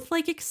they've both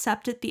like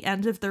accepted the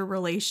end of their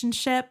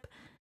relationship,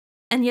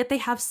 and yet they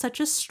have such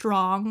a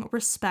strong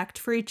respect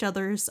for each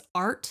other's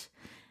art.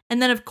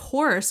 And then, of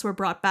course, we're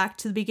brought back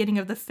to the beginning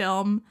of the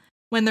film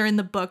when they're in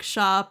the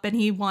bookshop and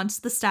he wants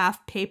the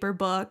staff paper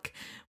book,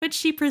 which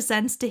she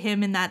presents to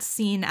him in that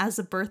scene as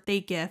a birthday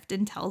gift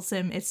and tells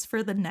him it's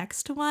for the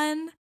next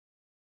one.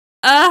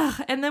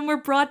 Ugh, and then we're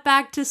brought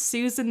back to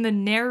Susan, the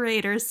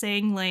narrator,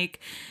 saying,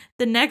 like,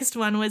 the next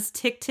one was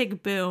Tick,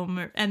 Tick,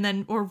 Boom, and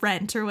then, or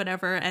Rent, or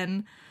whatever,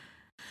 and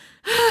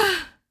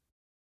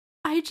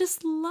I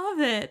just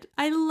love it.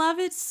 I love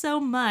it so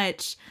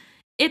much.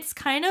 It's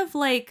kind of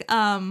like,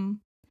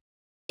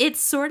 it's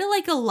sort of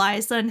like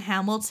Eliza and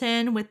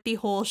Hamilton with the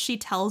whole she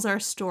tells our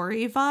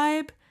story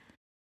vibe.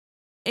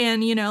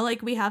 And, you know,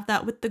 like we have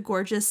that with the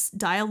gorgeous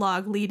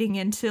dialogue leading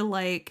into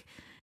like,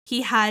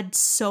 he had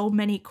so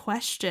many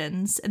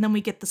questions. And then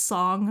we get the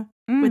song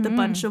with a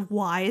bunch of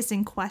whys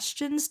and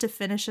questions to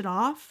finish it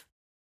off.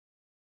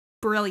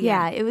 Brilliant.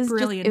 Yeah, it was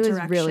brilliant. It was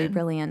really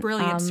brilliant.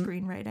 Brilliant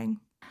screenwriting.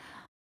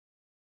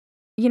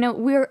 You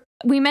know,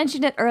 we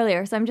mentioned it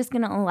earlier, so I'm just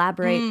going to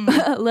elaborate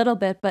a little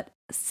bit. But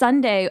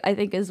Sunday, I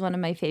think, is one of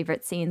my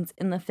favorite scenes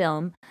in the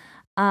film.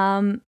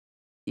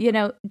 You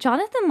know,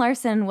 Jonathan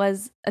Larson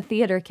was a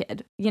theater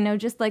kid, you know,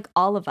 just like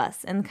all of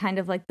us. And kind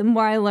of like the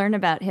more I learn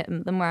about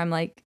him, the more I'm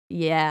like,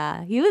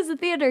 yeah, he was a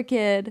theater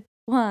kid,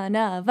 one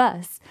of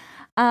us.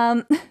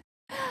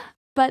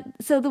 But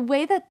so the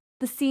way that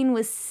the scene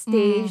was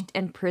staged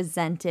and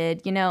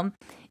presented, you know,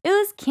 it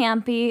was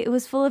campy. It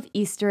was full of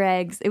Easter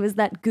eggs. It was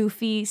that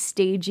goofy,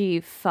 stagey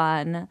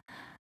fun.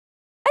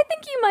 I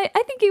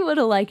think you would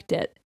have liked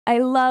it. I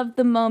love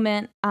the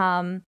moment,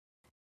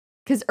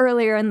 because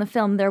earlier in the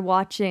film, they're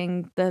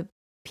watching the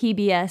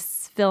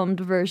PBS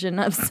filmed version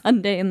of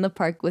Sunday in the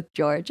Park with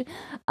George.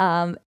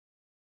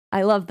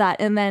 I love that.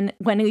 And then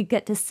when we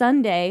get to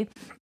Sunday,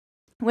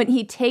 when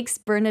he takes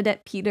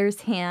Bernadette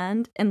Peters'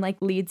 hand and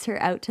like leads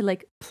her out to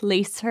like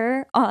place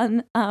her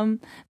on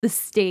the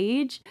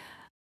stage,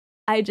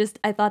 I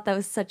thought that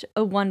was such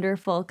a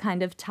wonderful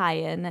kind of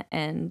tie-in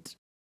and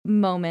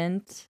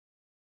moment.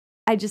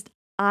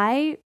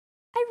 I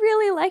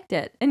really liked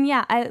it. And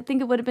yeah, I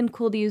think it would have been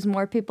cool to use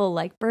more people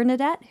like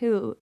Bernadette,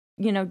 who,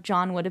 you know,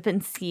 John would have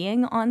been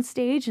seeing on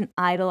stage and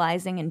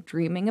idolizing and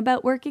dreaming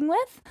about working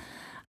with.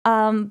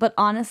 But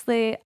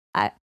honestly,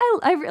 I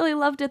really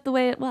loved it the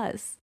way it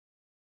was.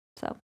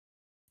 So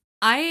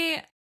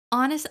I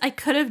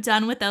could have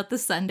done without the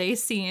Sunday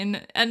scene,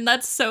 and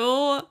that's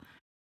so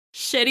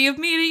shitty of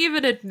me to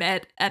even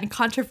admit and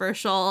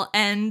controversial,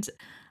 and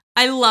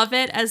I love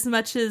it as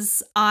much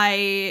as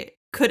I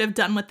could have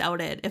done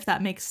without it, if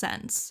that makes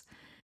sense.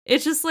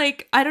 It's just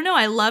like, I don't know,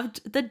 I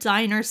loved the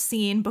diner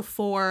scene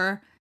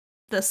before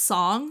the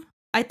song.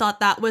 I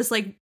thought that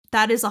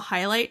is a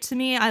highlight to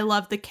me. I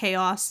love the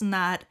chaos in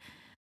that.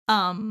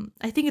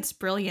 I think it's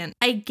brilliant.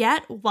 I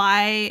get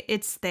why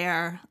it's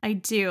there. I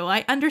do.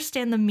 I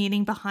understand the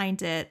meaning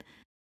behind it.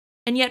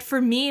 And yet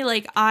for me,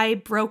 like, I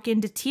broke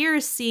into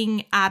tears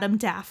seeing Adam,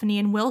 Daphne,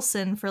 and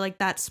Wilson for like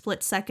that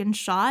split second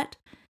shot.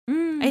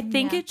 I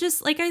think it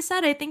just, like I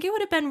said, I think it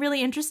would have been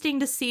really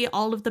interesting to see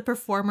all of the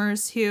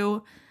performers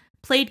who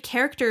played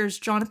characters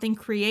Jonathan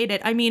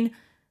created. I mean,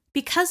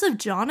 because of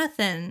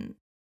Jonathan,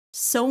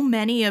 so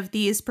many of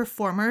these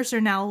performers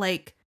are now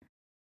like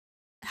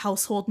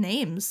household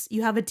names.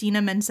 You have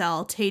Idina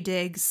Menzel, Taye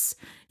Diggs.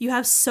 You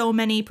have so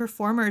many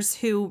performers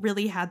who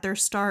really had their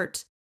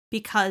start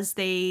because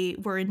they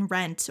were in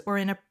Rent or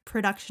in a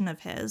production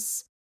of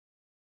his.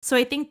 So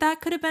I think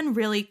that could have been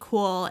really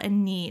cool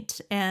and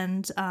neat.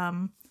 And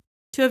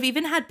to have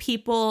even had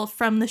people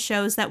from the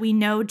shows that we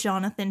know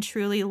Jonathan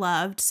truly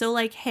loved, so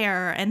like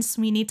Hair and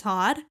Sweeney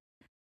Todd,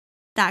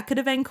 that could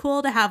have been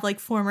cool to have like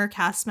former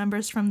cast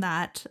members from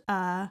that.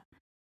 I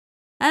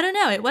don't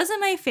know. It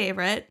wasn't my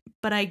favorite,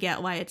 but I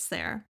get why it's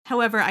there.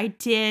 However, I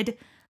did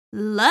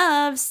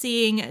love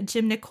seeing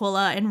Jim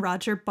Nicola and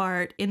Roger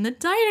Bart in the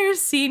diner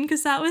scene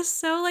because that was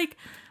so like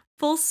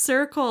full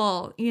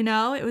circle, you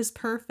know? It was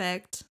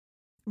perfect.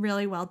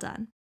 Really well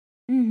done.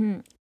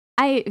 Mm-hmm.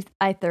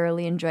 I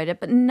thoroughly enjoyed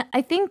it, but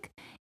I think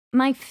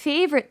my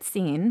favorite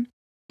scene,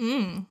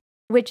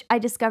 which I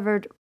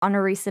discovered on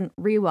a recent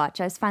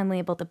rewatch, I was finally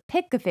able to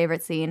pick a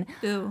favorite scene,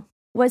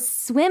 was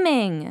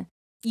swimming.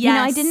 Yes. You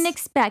know, I didn't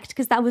expect,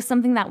 because that was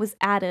something that was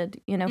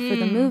added, you know, for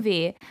the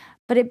movie,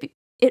 but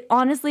it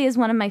honestly is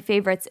one of my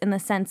favorites in the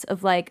sense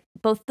of like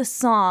both the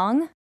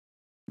song,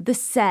 the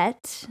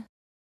set,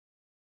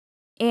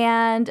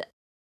 and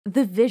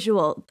the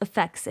visual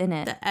effects in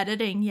it. The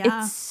editing,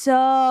 yeah. It's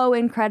so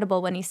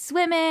incredible when he's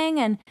swimming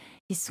and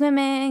he's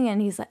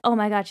like, oh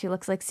my God, she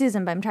looks like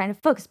Susan, but I'm trying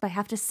to focus, but I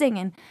have to sing.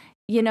 And,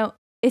 you know,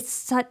 it's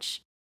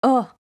such,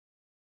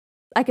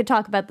 I could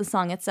talk about the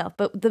song itself,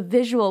 but the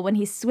visual when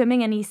he's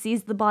swimming and he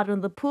sees the bottom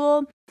of the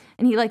pool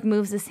and he like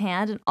moves his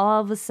hand and all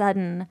of a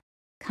sudden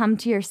Come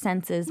to Your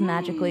Senses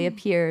magically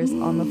appears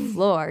on the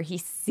floor. He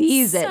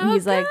sees it and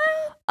he's like,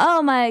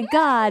 oh my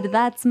God,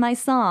 that's my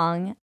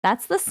song.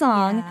 That's the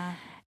song. Yeah.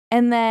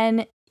 And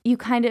then you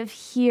kind of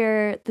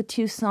hear the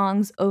two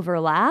songs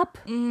overlap.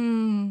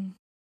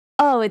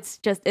 Oh, it's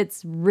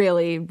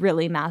really,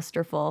 really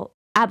masterful.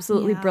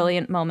 Absolutely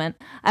brilliant moment.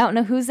 I don't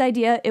know whose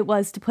idea it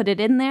was to put it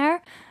in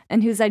there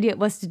and whose idea it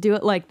was to do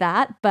it like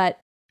that,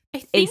 but I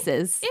think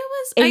aces. It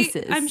was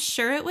aces. I'm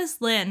sure it was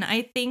Lin.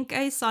 I think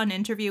I saw an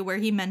interview where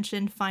he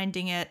mentioned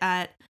finding it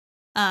at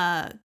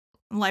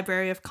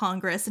Library of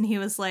Congress, and he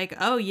was like,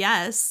 oh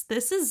yes,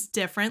 this is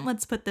different.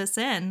 Let's put this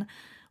in.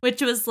 Which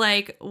was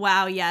like,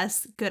 wow,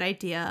 yes, good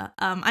idea.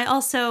 I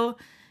also,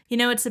 you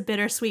know, it's a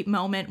bittersweet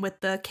moment with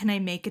the can I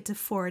make it to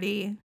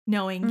 40,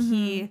 knowing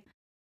he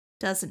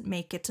doesn't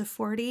make it to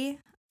 40.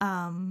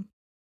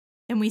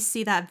 And we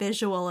see that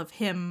visual of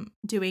him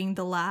doing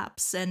the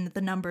laps and the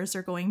numbers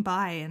are going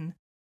by and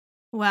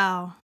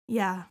wow.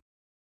 Yeah.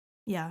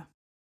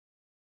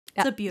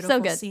 It's a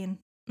beautiful scene.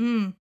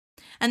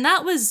 And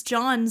that was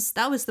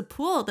the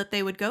pool that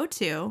they would go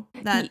to,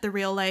 that the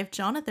real life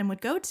Jonathan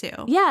would go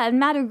to. Yeah, and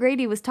Matt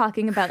O'Grady was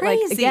talking about, like,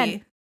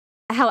 again,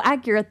 how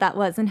accurate that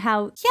was and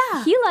how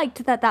he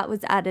liked that was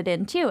added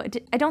in, too.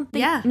 I don't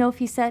know if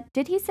he said,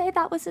 did he say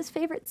that was his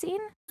favorite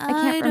scene? I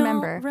can't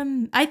remember.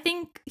 I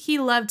think he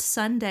loved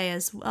Sunday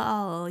as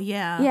well,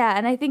 yeah. Yeah,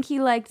 and I think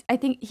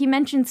he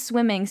mentioned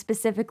swimming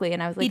specifically,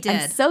 and I was like,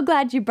 I'm so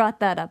glad you brought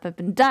that up. I've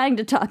been dying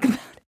to talk about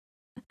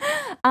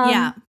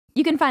it.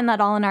 You can find that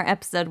all in our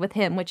episode with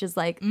him, which is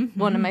like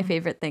one of my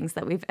favorite things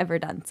that we've ever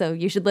done. So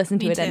you should listen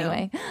to it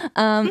anyway.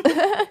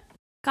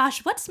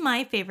 Gosh, what's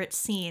my favorite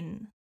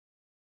scene?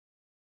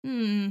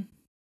 You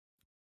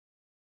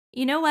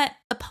know what?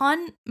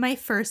 Upon my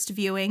first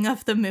viewing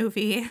of the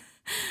movie,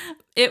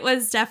 it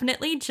was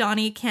definitely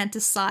Johnny Can't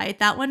Decide.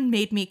 That one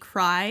made me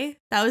cry.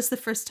 That was the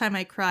first time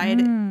I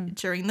cried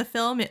during the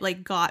film. It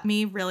like got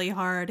me really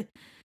hard.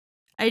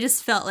 I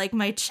just felt like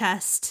my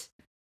chest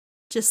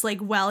just like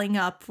welling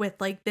up with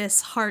like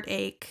this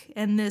heartache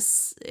and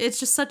it's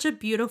just such a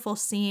beautiful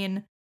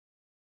scene.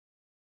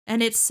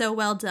 And it's so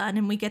well done.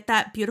 And we get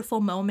that beautiful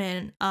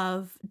moment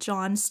of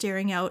John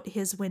staring out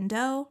his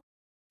window.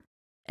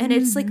 And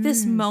it's like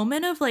this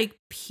moment of like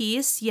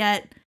peace,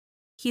 yet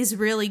he's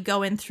really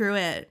going through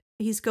it.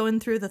 He's going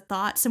through the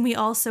thoughts. And we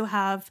also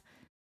have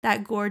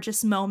that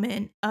gorgeous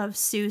moment of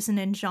Susan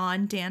and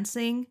John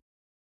dancing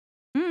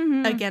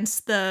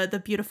against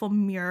the beautiful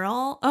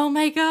mural. Oh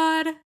my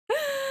God.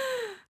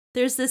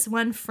 There's this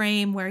one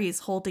frame where he's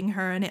holding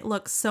her and it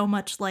looks so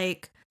much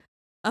like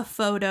a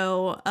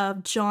photo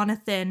of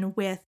Jonathan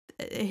with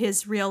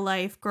his real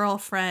life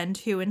girlfriend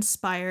who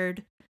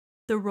inspired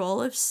the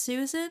role of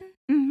Susan.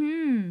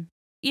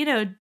 You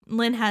know,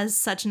 Lin has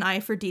such an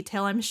eye for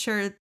detail. I'm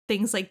sure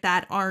things like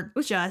that aren't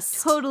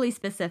just totally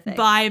specific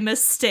by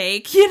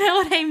mistake. You know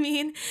what I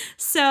mean?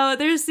 So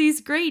there's these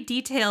great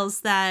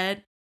details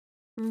that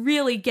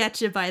really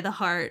get you by the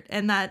heart.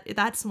 And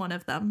that's one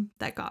of them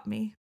that got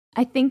me.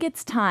 I think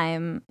it's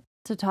time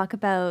to talk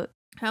about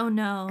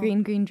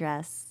Green Green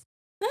Dress.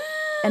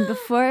 And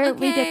before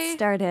we get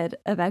started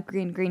about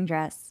Green Green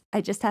Dress,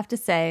 I just have to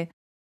say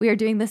we are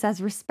doing this as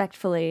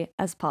respectfully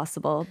as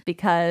possible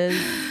because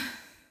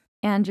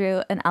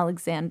Andrew and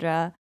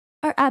Alexandra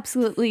are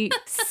absolutely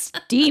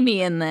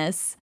steamy in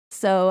this.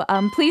 So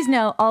please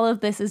know all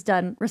of this is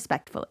done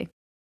respectfully.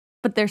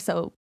 But they're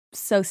so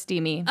so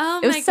steamy. Oh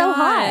it was my so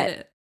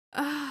God.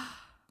 hot.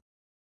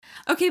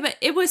 Okay, but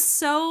it was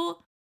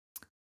so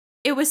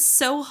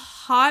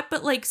hot,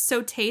 but like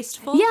so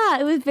tasteful. Yeah,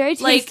 it was very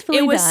tastefully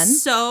done. It was done.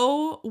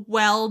 so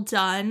well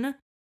done.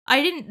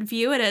 I didn't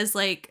view it as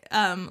like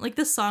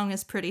the song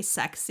is pretty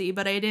sexy,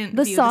 but I didn't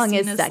view the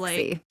scene as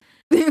sexy.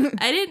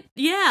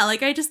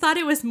 I just thought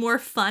it was more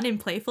fun and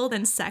playful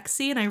than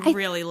sexy, and I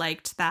really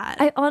liked that.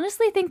 I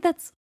honestly think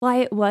that's why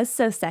it was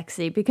so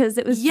sexy, because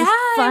it was just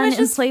fun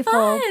and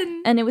playful,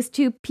 and it was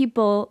two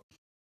people,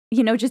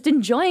 just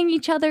enjoying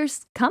each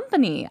other's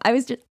company.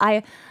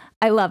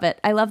 I love it.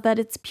 I love that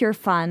it's pure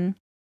fun.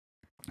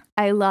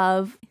 I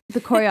love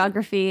the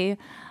choreography.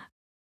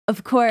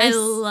 Of course. I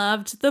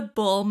loved the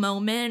bull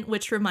moment,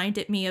 which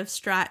reminded me of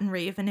Strat and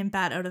Raven in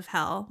Bat Out of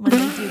Hell when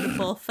they do the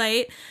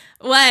bullfight.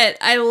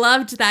 I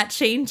loved that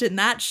change in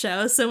that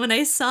show. So when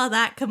I saw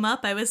that come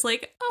up, I was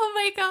like, oh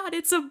my God,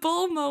 it's a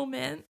bull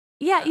moment.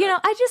 Yeah,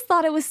 I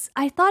thought it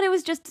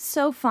was just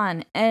so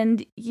fun.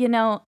 And,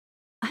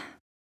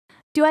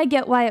 do I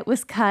get why it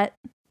was cut?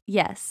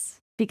 Yes,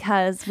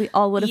 because we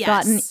all would have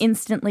gotten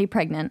instantly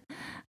pregnant.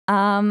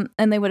 And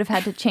they would have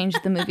had to change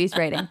the movie's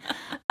rating.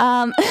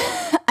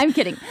 I'm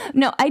kidding.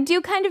 No, I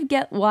do kind of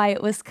get why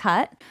it was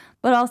cut,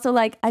 but also,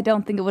 I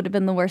don't think it would have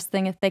been the worst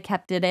thing if they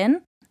kept it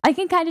in. I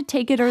can kind of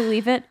take it or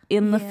leave it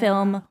in the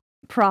film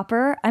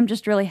proper. I'm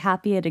just really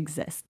happy it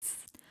exists.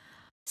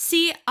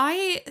 See,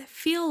 I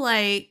feel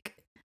like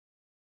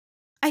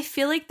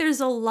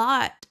there's a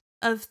lot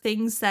of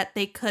things that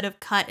they could have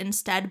cut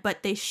instead,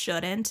 but they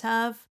shouldn't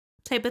have,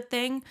 type of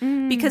thing,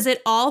 because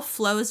it all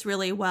flows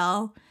really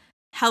well.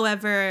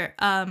 However,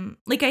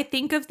 I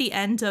think of the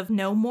end of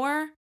No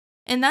More,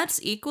 and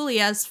that's equally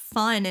as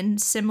fun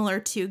and similar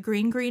to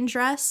Green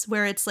Dress,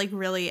 where it's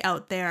really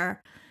out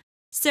there.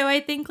 So I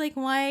think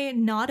why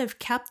not have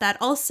kept that?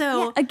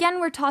 Also, again,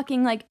 we're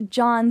talking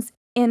John's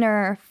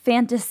inner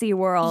fantasy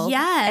world,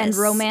 and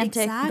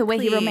romantic, the way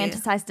he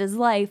romanticized his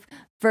life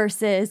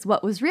versus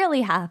what was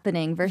really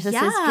happening versus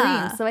his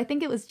dreams. So I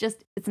think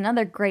it's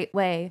another great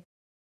way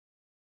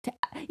to,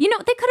 they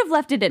could have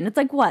left it in. It's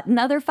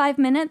another 5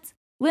 minutes?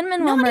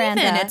 Lin-Manuel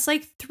Miranda. Not even.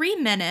 It's 3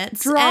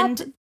 minutes.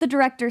 Dropped the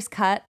director's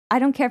cut. I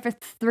don't care if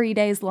it's 3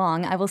 days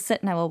long. I will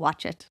sit and I will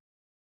watch it.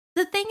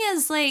 The thing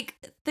is,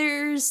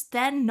 there's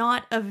then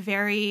not a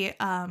very,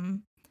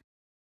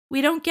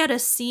 we don't get a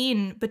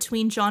scene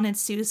between John and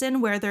Susan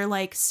where they're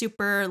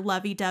super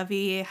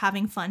lovey-dovey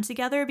having fun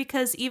together,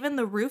 because even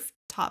the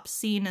rooftop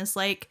scene is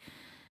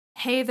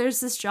hey,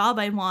 there's this job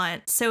I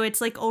want. So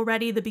it's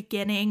already the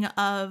beginning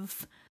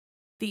of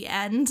the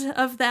end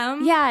of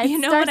them. Yeah, you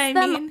know what I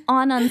mean? Them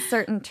on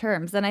uncertain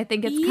terms, and I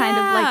think it's kind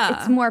of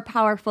it's more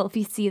powerful if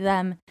you see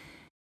them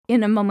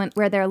in a moment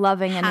where they're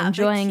loving and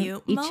enjoying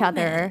each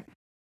other,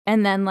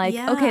 and then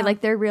okay,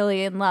 they're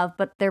really in love,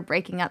 but they're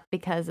breaking up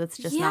because it's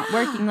just not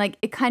working.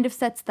 It kind of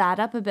sets that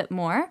up a bit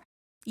more.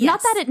 Yes.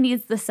 Not that it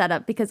needs the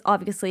setup, because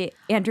obviously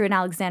Andrew and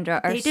Alexandra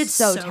are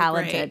so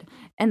talented,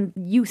 and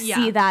you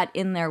see that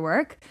in their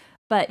work.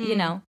 But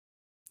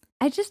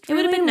I just it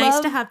would have been nice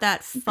to have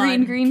that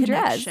fun green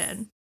connection.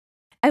 Dress.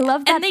 I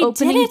love that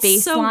opening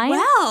bass so line.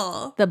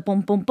 Well. The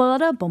bum bum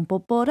bada bum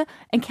bum bada.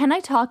 And can I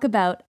talk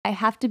about? I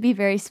have to be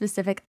very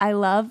specific. I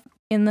love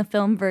in the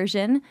film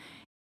version,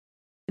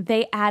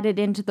 they added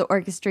into the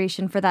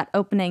orchestration for that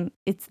opening.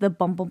 It's the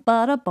bum bum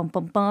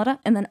bada,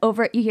 and then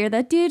over it you hear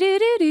the do do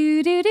do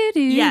do do do do.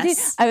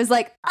 Yes, I was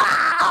like,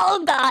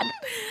 oh God,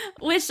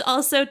 which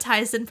also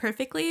ties in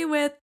perfectly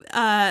with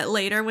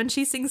later when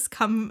she sings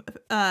 "Come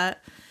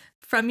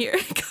from your."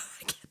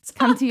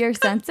 Come to your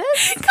senses?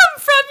 Come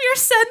from your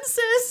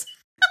senses.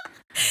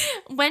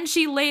 When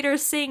she later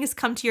sings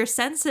 "Come to your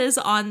senses"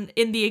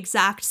 in the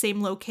exact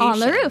same location. On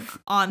the roof.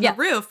 The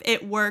roof.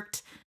 It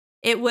worked.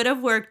 It would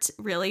have worked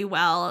really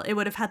well. It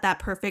would have had that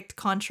perfect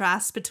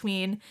contrast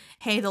between,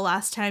 hey, the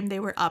last time they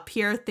were up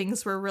here,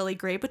 things were really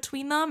great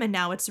between them, and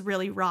now it's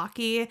really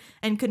rocky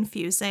and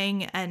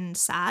confusing and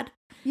sad.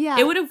 Yeah.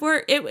 It would have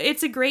worked.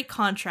 It's a great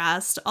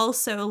contrast.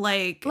 Also,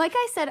 like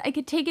I said, I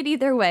could take it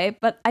either way,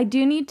 but I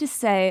do need to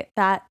say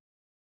that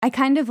I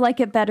kind of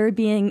like it better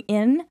being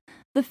in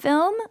the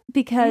film,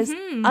 because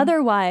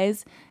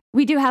otherwise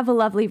we do have a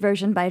lovely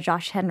version by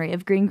Josh Henry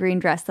of Green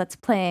Dress that's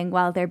playing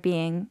while they're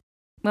being,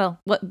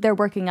 what they're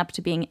working up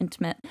to being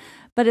intimate.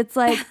 But it's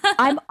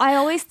I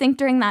always think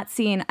during that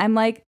scene, I'm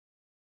like,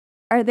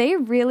 are they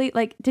really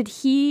did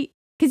he,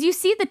 because you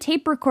see the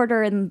tape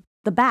recorder in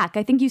the back.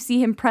 I think you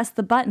see him press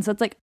the button. So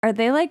it's are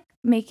they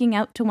making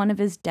out to one of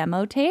his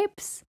demo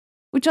tapes?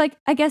 Which I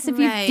guess if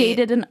you've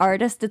dated an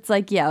artist, it's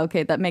yeah,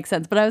 okay, that makes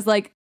sense. But I was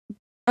girl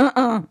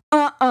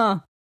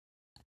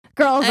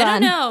run. I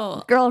don't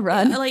know. Girl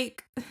run.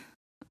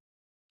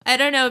 I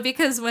don't know,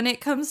 because when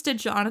it comes to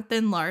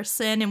Jonathan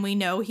Larson, and we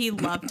know he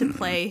loved to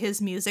play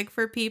his music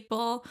for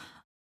people,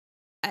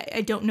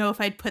 I don't know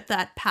if I'd put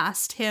that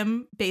past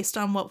him based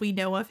on what we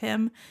know of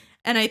him.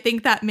 And I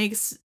think that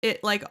makes it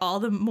all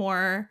the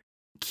more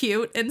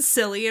cute and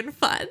silly and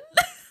fun.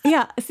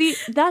 Yeah, see,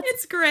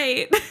 It's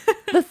great.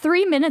 The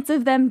 3 minutes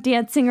of them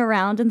dancing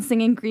around and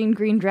singing Green,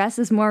 Green Dress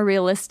is more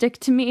realistic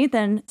to me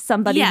than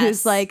somebody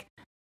who's like,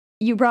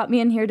 you brought me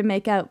in here to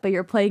make out, but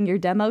you're playing your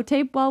demo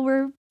tape while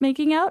we're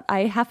making out.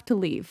 I have to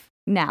leave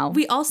now.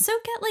 We also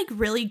get like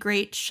really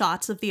great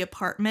shots of the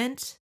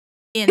apartment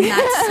in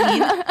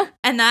that scene.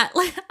 And that,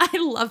 like, I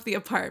love the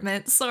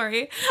apartment.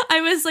 Sorry.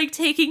 I was like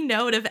taking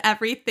note of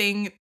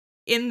everything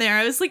in there.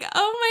 I was like,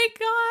 oh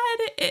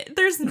my God,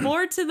 there's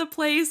more to the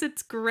place.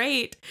 It's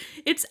great.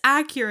 It's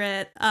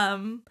accurate.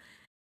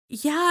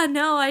 Yeah,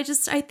 no, I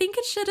think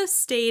it should have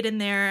stayed in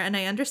there, and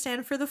I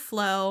understand for the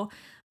flow.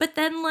 But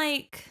then,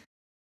 like,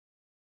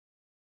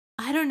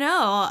 I don't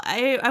know.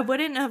 I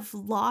wouldn't have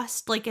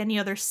lost like any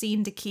other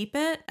scene to keep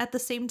it at the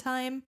same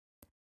time.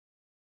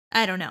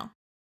 I don't know.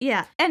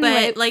 Yeah.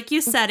 Anyway, but like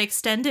you said,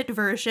 extended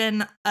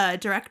version,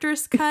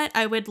 director's cut,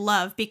 I would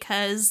love,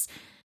 because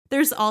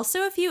there's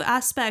also a few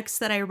aspects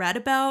that I read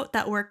about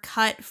that were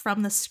cut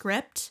from the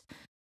script,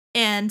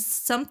 and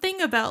something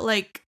about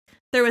like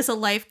there was a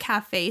Life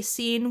Cafe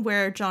scene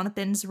where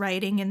Jonathan's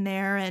writing in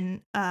there,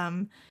 and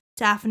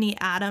Daphne,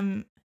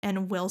 Adam,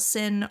 and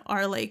Wilson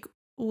are like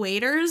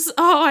waiters.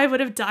 Oh, I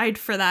would have died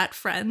for that,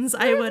 friends.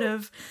 I would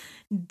have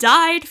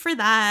died for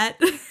that.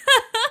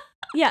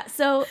 Yeah,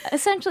 so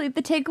essentially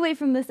the takeaway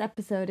from this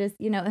episode is,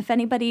 you know, if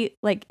anybody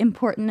like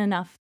important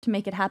enough to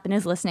make it happen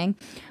is listening,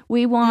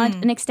 we want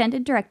an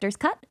extended director's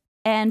cut,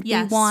 and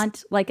we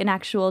want like an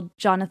actual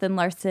Jonathan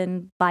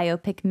Larson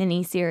biopic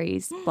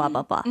miniseries, blah,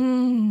 blah, blah.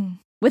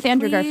 With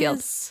Andrew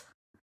Garfield.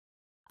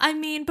 I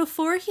mean,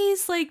 before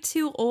he's like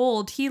too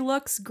old, he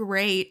looks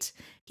great.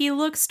 He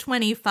looks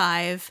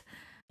 25.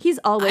 He's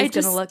always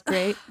going to look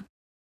great.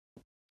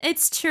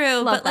 It's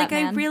true, but like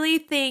I really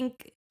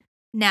think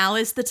now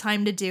is the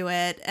time to do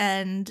it,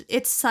 and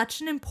it's such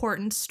an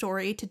important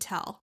story to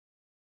tell.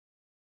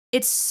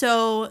 It's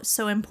so,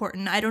 so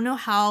important. I don't know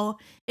how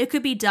it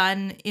could be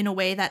done in a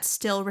way that's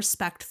still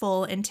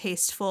respectful and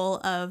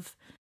tasteful of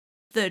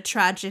the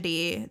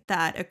tragedy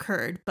that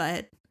occurred,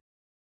 but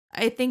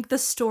I think the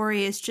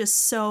story is just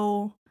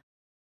so,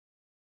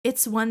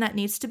 it's one that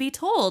needs to be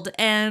told.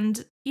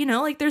 And, you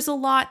know, like there's a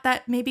lot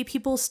that maybe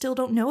people still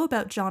don't know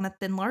about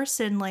Jonathan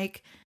Larson.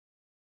 Like,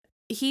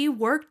 he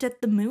worked at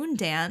the Moon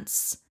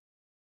Dance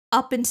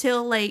up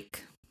until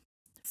like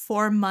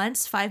 5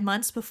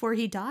 months before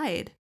he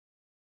died.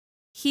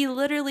 He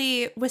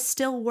literally was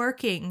still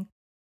working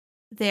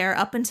there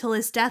up until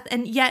his death,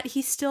 and yet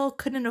he still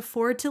couldn't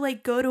afford to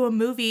like go to a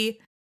movie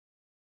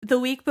the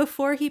week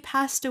before he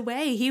passed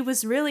away. He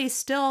was really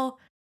still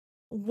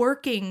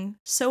working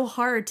so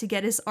hard to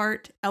get his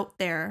art out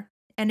there,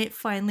 and it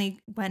finally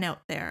went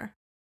out there.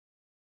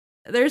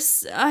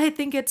 I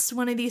think it's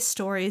one of these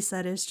stories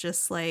that is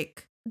just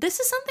like, this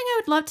is something I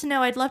would love to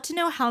know. I'd love to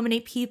know how many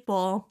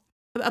people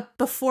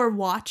before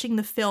watching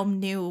the film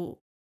knew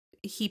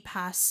he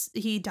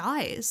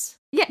dies.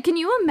 Yeah, can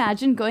you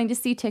imagine going to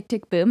see Tick,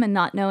 Tick, Boom and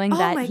not knowing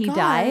that he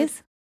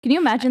dies? Can you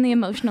imagine the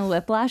emotional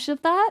whiplash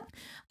of that?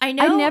 I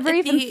know. I never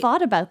even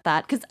thought about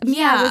that, because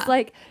I was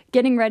like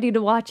getting ready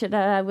to watch it, and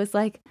I was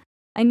like,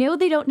 I know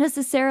they don't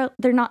necessarily,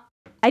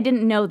 I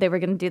didn't know they were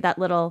going to do that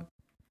little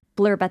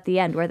blurb at the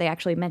end where they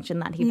actually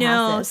mentioned that he passes.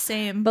 No,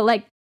 same. But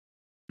like,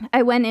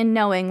 I went in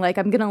knowing like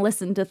I'm going to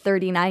listen to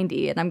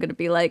 3090 and I'm going to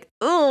be like,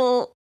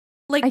 oh,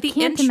 like the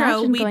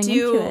intro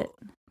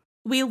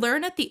we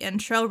learn at the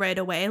intro right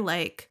away,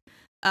 like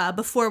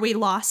before we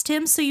lost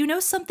him. So you know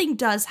something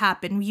does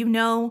happen. You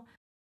know,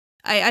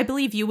 I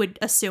believe you would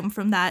assume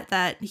from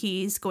that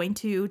he's going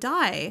to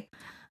die.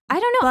 I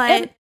don't know.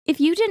 But if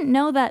you didn't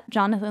know that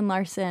Jonathan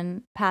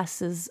Larson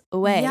passes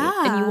away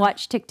and you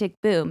watch Tick, Tick,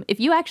 Boom, if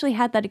you actually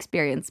had that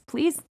experience,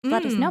 please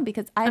let us know,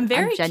 because I'm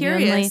very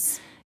genuinely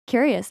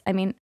curious. I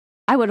mean,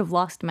 I would have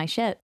lost my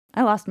shit.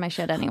 I lost my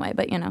shit anyway,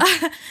 but you know.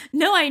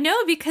 No, I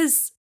know,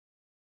 because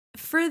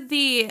for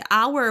the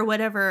hour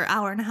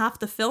and a half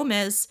the film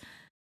is,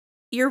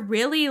 you're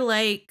really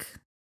like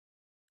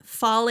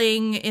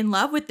falling in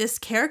love with this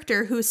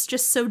character who's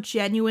just so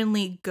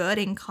genuinely good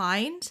and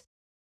kind.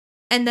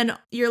 And then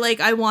you're like,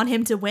 I want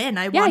him to win.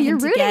 I want him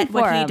to get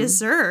what he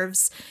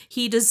deserves.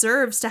 He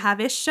deserves to have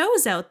his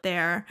shows out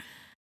there.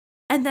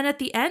 And then at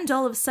the end,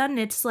 all of a sudden,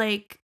 it's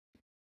like,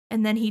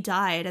 and then he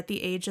died at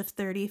the age of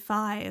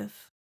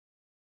 35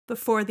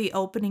 before the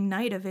opening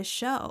night of his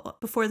show,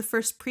 before the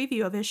first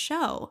preview of his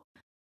show.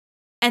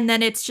 And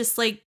then it's just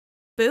like,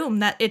 boom,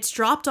 that it's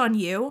dropped on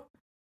you.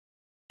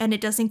 And it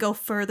doesn't go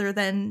further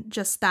than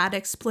just that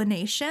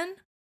explanation.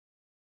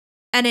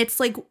 And it's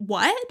like,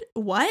 what?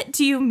 What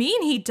do you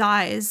mean he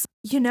dies?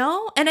 You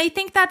know? And I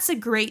think that's a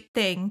great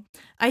thing.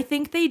 I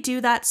think they do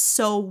that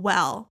so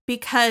well,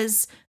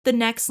 because the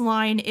next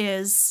line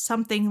is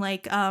something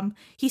like,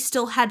 he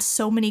still had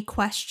so many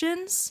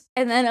questions.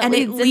 And then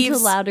it leaves into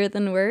louder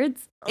than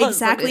words.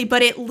 Exactly.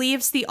 But it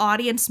leaves the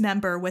audience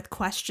member with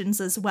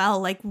questions as well.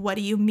 Like, what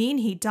do you mean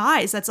he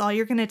dies? That's all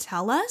you're going to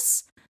tell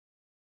us?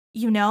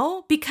 You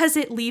know? Because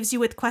it leaves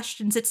you with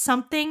questions. It's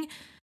something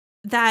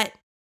that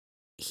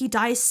he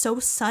dies so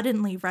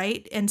suddenly,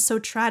 right? And so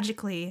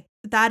tragically.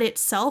 that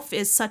itself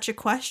is such a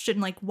question.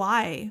 Like,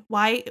 why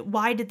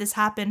did this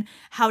happen?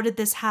 How did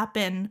this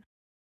happen?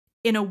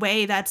 In a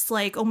way that's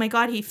like, oh my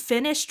God, he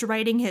finished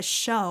writing his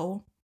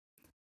show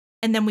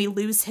and then we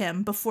lose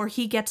him before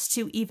he gets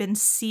to even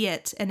see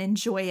it and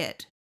enjoy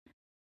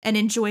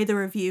the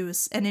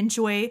reviews and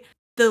enjoy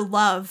the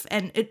love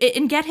and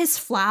get his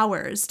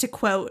flowers, to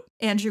quote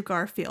Andrew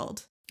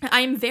Garfield.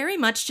 I'm very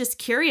much just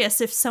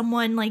curious if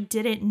someone like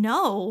didn't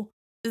know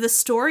the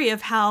story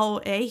of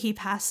how A, he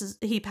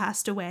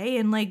passed away,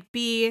 and like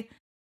B,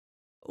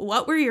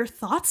 what were your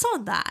thoughts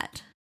on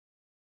that?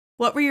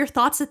 What were your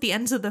thoughts at the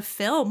end of the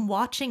film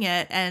watching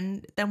it?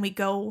 And then we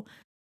go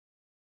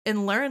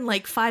and learn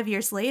like 5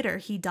 years later,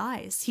 he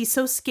dies. He's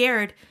so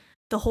scared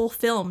the whole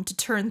film to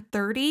turn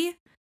 30.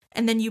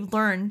 And then you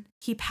learn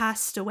he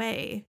passed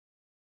away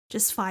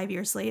just 5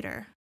 years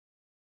later.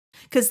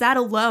 Because that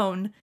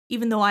alone,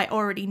 even though I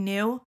already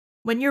knew,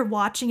 when you're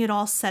watching it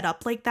all set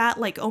up like that,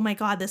 like, oh my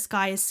God, this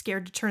guy is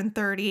scared to turn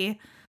 30.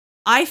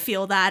 I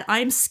feel that.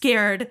 I'm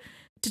scared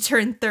to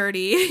turn 30,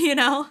 you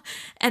know?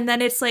 And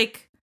then it's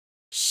like,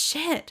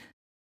 shit,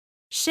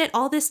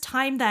 all this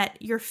time that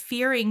you're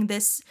fearing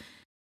this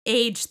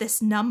age,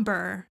 this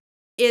number,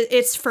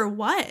 it's for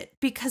what?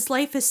 Because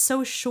life is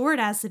so short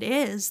as it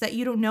is that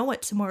you don't know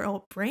what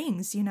tomorrow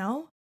brings, you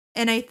know?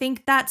 And I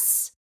think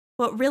that's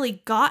what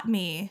really got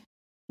me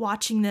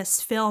watching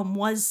this film,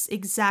 was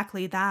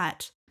exactly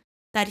that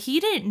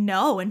he didn't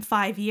know in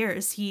 5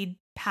 years he'd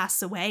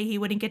pass away. He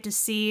wouldn't get to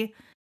see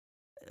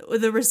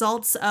the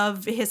results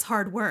of his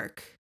hard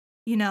work,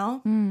 you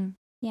know?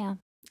 Yeah.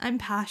 I'm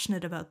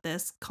passionate about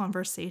this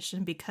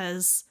conversation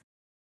because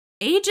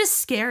age is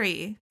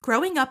scary.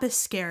 Growing up is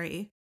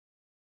scary.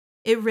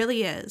 It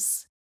really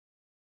is.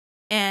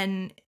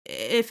 And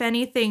if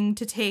anything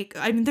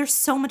there's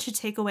so much to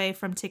take away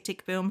from Tick,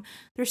 Tick, Boom.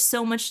 There's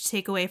so much to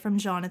take away from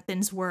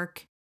Jonathan's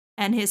work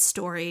and his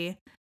story.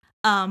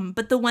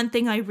 But the one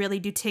thing I really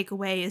do take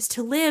away is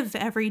to live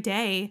every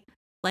day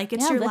like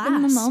it's your last. Live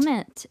in the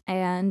moment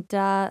and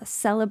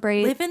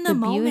celebrate live in the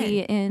beauty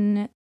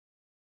in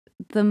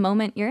the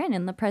moment you're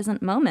in the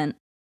present moment.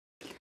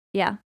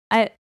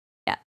 I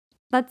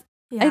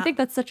think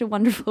that's such a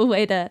wonderful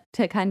way to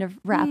kind of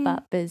wrap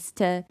up, is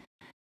to,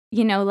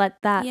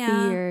 let that be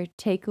your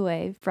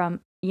takeaway from,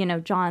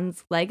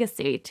 John's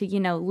legacy, to,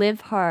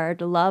 live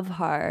hard, love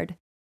hard,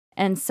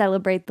 and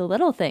celebrate the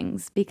little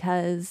things,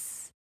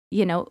 because,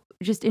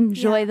 just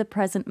enjoy the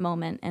present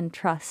moment and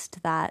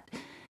trust that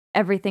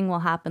everything will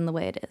happen the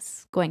way it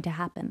is going to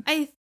happen.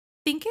 I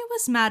think it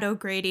was Matt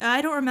O'Grady.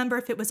 I don't remember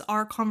if it was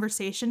our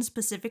conversation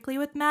specifically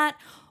with Matt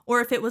or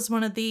if it was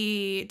one of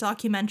the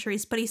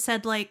documentaries, but he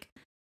said like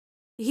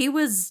he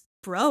was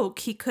broke.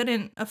 He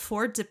couldn't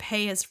afford to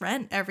pay his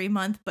rent every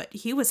month, but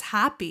he was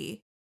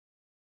happy.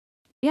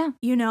 Yeah.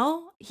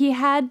 He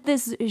had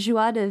this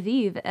joie de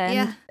vivre,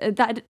 and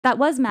that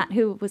was Matt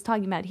who was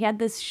talking about. He had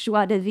this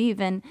joie de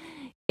vivre, and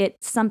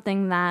it's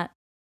something that,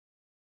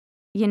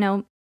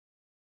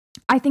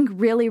 I think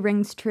really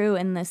rings true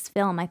in this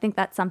film. I think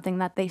that's something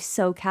that they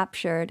so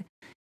captured,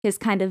 his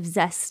kind of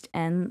zest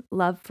and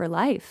love for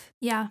life.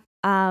 Yeah.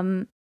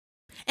 And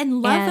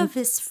love of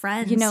his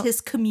friends,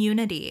 his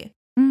community.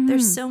 Mm-hmm.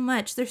 There's so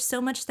much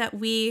that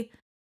we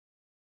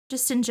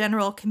just in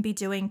general can be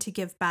doing to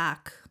give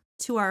back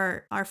to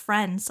our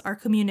friends, our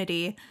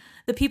community,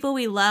 the people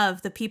we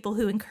love, the people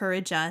who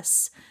encourage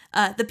us,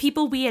 the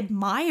people we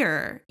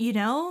admire,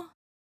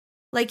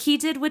 like he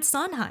did with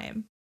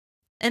Sondheim.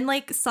 And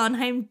like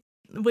Sondheim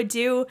would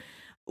do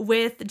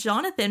with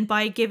Jonathan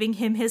by giving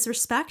him his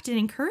respect and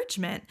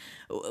encouragement.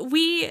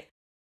 We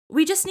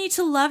just need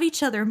to love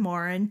each other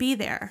more and be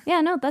there.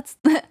 Yeah, no, that's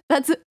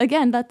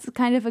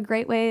kind of a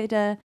great way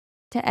to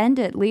end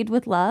it. Lead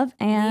with love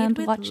and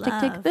watch Tick,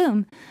 Tick,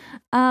 Boom.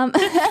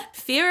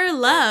 Fear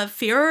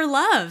or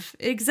love.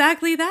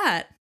 Exactly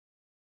that.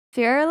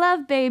 Fear or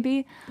love,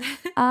 baby.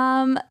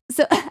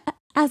 So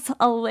as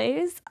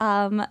always,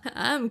 I'm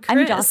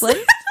Jocelyn.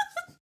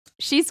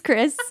 She's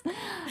Chris.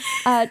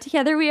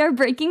 Together we are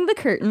breaking the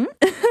curtain.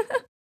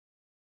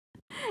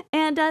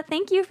 And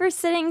thank you for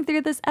sitting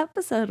through this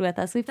episode with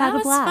us. We've had a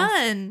blast. That was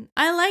fun.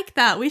 I like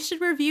that. We should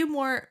barely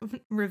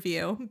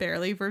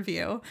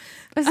review.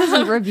 This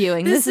isn't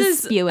reviewing. This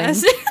is spewing.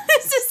 This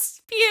is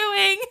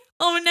spewing.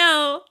 Oh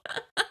no.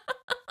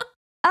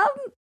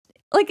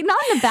 Like not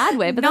in a bad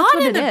way, but that's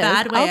what it is. Not in a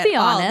bad way. I'll be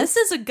honest. This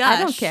is a gush.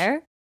 I don't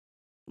care.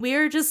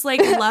 We're just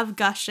like love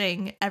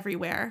gushing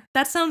everywhere.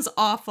 That sounds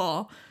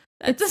awful.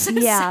 That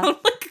doesn't sound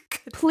like a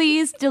good.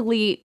 Please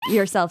delete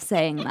yourself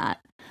saying that.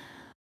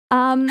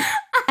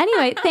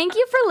 Anyway, thank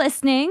you for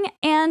listening,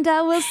 and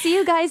we'll see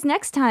you guys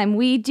next time.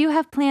 We do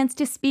have plans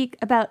to speak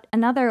about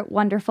another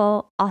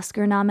wonderful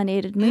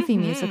Oscar-nominated movie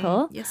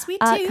musical. Yes, we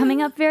do.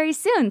 Coming up very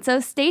soon, so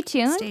stay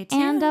tuned.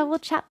 And we'll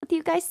chat with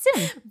you guys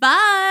soon.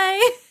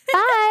 Bye!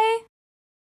 Bye!